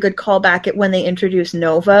a really good callback when they introduce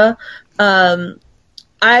Nova.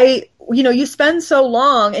 You spend so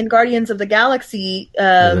long in Guardians of the Galaxy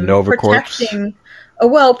the Nova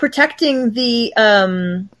protecting the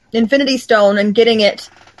Infinity Stone and getting it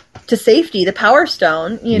to safety, the Power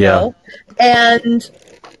Stone, you know, and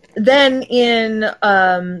then in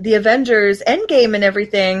the Avengers Endgame and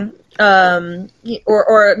everything,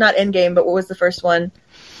 or not Endgame, but what was the first one?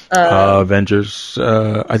 Avengers.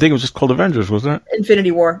 I think it was just called Avengers, wasn't it?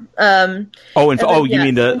 Infinity War. You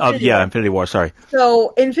mean Infinity War. Sorry.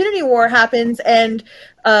 So Infinity War happens, and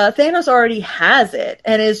Thanos already has it,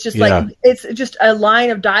 and it's just like it's just a line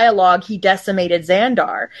of dialogue. He decimated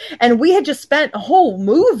Xandar, and we had just spent a whole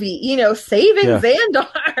movie, you know, saving Xandar.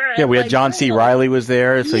 Yeah, we had John C. Reilly was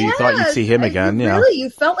there, so you thought you'd see him again. You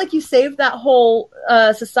felt like you saved that whole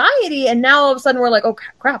society, and now all of a sudden we're like, oh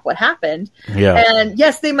crap, what happened? Yeah, and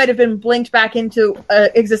yes, they might have been blinked back into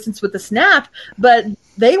existence with the snap, but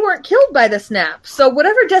they weren't killed by the snap. So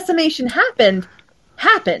whatever decimation happened.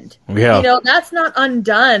 Yeah. You know, that's not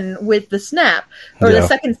undone with the snap or the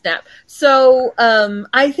second snap. So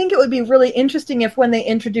I think it would be really interesting if when they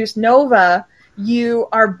introduce Nova, you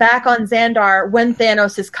are back on Xandar when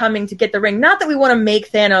Thanos is coming to get the ring. Not that we want to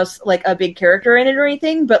make Thanos like a big character in it or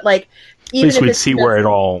anything, but like even at least we'd see where it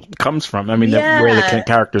all comes from. I mean, where the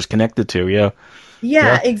character's connected to. Yeah.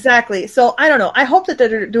 Yeah, exactly. So I don't know. I hope that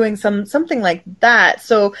they're doing something like that.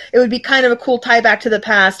 So it would be kind of a cool tie back to the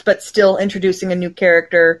past, but still introducing a new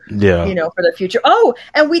character. Yeah. For the future. Oh,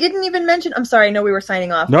 and we didn't even mention. I'm sorry. I know we were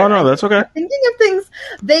signing off. No, that's okay. Thinking of things,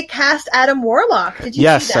 they cast Adam Warlock. Did you see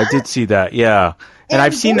Yes, that? I did see that. Yeah. And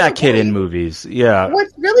I've seen that kid in movies. Yeah.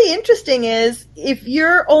 What's really interesting is if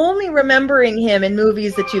you're only remembering him in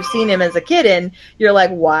movies that you've seen him as a kid in, you're like,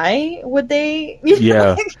 why would they?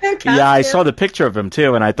 Yeah. Cast I him? saw the picture of him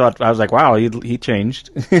too, and I was like, wow, he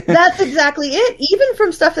changed. That's exactly it. Even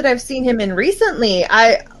from stuff that I've seen him in recently,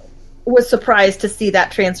 I was surprised to see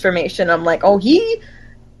that transformation. I'm like, oh, he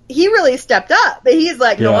really stepped up. He's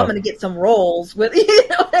like, no, I'm going to get some roles with, you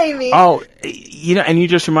know what I mean? Oh, and you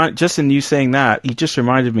just in you saying that, you just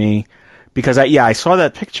reminded me, because I saw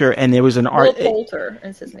that picture, and there was an Will Poulter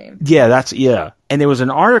is his name. Yeah, and there was an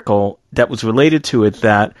article that was related to it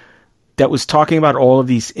that was talking about all of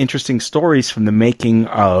these interesting stories from the making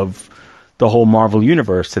of the whole Marvel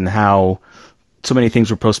universe and how so many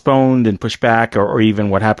things were postponed and pushed back, or even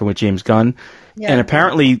what happened with James Gunn. Yeah. And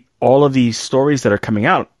apparently all of these stories that are coming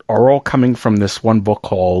out are all coming from this one book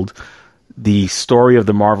called The Story of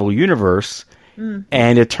the Marvel Universe. Mm.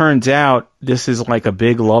 And it turns out this is like a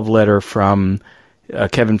big love letter from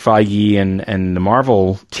Kevin Feige and the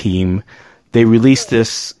Marvel team. They released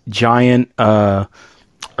this giant 2-book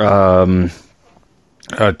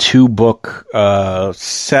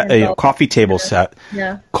set, coffee table set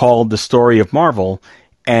called The Story of Marvel.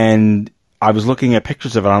 And I was looking at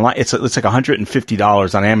pictures of it online. It's like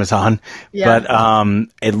 $150 on Amazon, but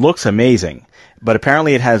it looks amazing. But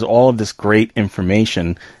apparently, it has all of this great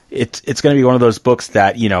information. It's going to be one of those books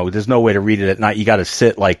that there's no way to read it at night. You got to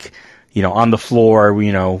sit on the floor,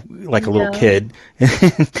 like a little kid,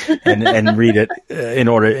 and read it in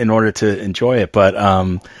order to enjoy it. But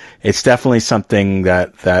it's definitely something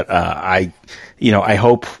that I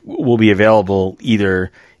hope will be available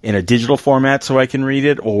either in a digital format so I can read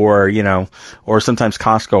it, or sometimes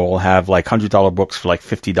Costco will have like $100 books for like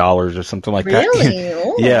 $50 or something like that. Really?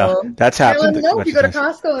 Yeah, that's happened. Let me know if you go to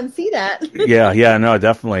Costco and see that. Yeah, no,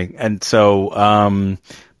 definitely. And so,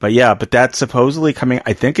 but that's supposedly coming.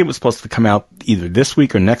 I think it was supposed to come out either this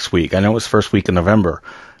week or next week. I know it was first week in November.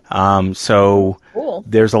 So cool.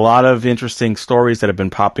 There's a lot of interesting stories that have been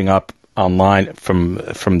popping up online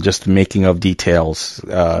from just the making of details,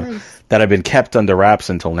 nice. That have been kept under wraps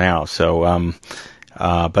until now. So,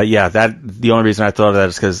 but yeah, the only reason I thought of that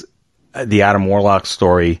is because the Adam Warlock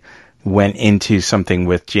story went into something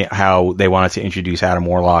with how they wanted to introduce Adam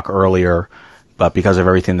Warlock earlier, but because of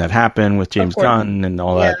everything that happened with James Gunn and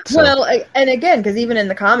all that. So. Well, and again, because even in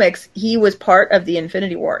the comics, he was part of the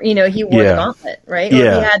Infinity War. He wore the gauntlet, right?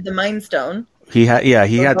 Yeah. Or he had the Mind Stone. He had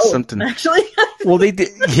both, something. Actually. Well, they did.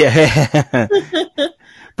 Yeah.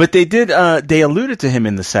 But they did, they alluded to him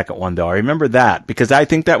in the second one, though. I remember that, because I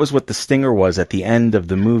think that was what the stinger was at the end of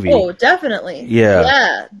the movie. Oh, definitely. Yeah.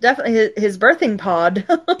 Yeah, definitely. His birthing pod.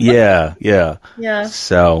 Yeah. Yeah.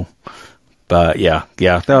 So, but yeah.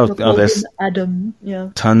 There's Adam.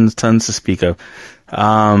 Yeah. Tons to speak of.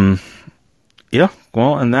 Yeah.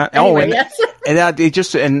 Well, and that. Anyway, yes. And that it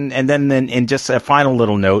just and then just a final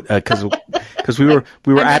little note, because we were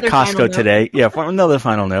at Costco today. Yeah, another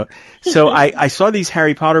final note. So I saw these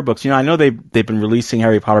Harry Potter books. I know they've been releasing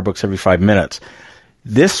Harry Potter books every 5 minutes.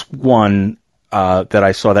 This one that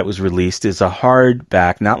I saw that was released is a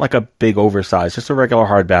hardback, not like a big oversized, just a regular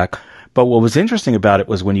hardback. But what was interesting about it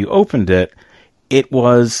was when you opened it, it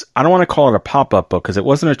was, I don't want to call it a pop-up book because it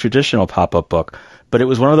wasn't a traditional pop-up book, but it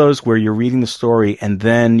was one of those where you're reading the story and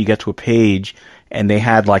then you get to a page and they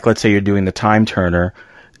had, like, let's say you're doing the time turner.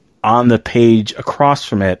 On the page across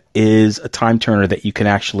from it is a time turner that you can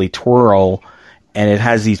actually twirl, and it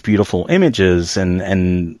has these beautiful images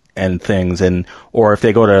and things. And or if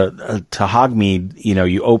they go to Hogsmeade,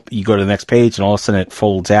 you go to the next page and all of a sudden it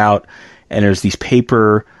folds out and there's these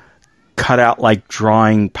paper cut out like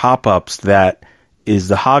drawing pop-ups that is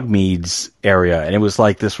the Hogsmeade's area, and it was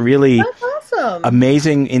like this really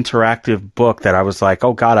amazing interactive book that I was like,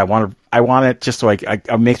 oh God, I want it just so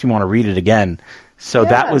it makes me want to read it again. So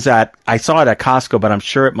that was I saw it at Costco, but I'm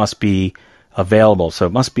sure it must be available. So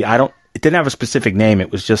it must be, it didn't have a specific name.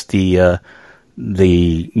 It was just I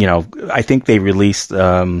think they released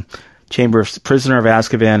Prisoner of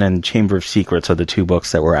Azkaban and Chamber of Secrets are the 2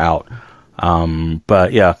 books that were out.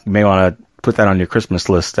 But yeah, you may want to put that on your Christmas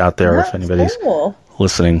list out there if anybody's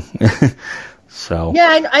listening. So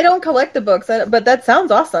yeah, I don't collect the books, but that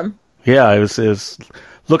sounds awesome. Yeah, it was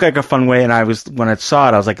looked like a fun way, and when I saw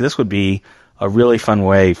it, I was like, this would be a really fun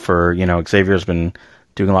way for, Xavier's been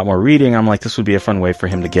doing a lot more reading, I'm like, this would be a fun way for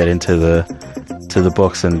him to get into the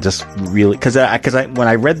books and just really, because when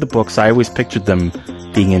I read the books, I always pictured them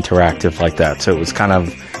being interactive like that. So it was kind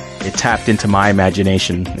of, it tapped into my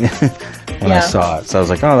imagination when I saw it. So I was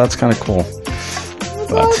like, oh, that's kind of cool.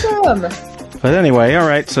 Awesome. But anyway, all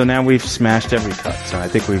right. So now we've smashed every cut. So I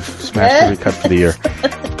think we've smashed every cut for the year.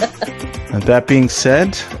 And that being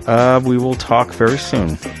said, we will talk very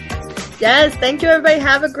soon. Yes. Thank you, everybody.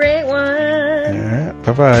 Have a great one. All right.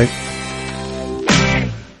 Bye-bye.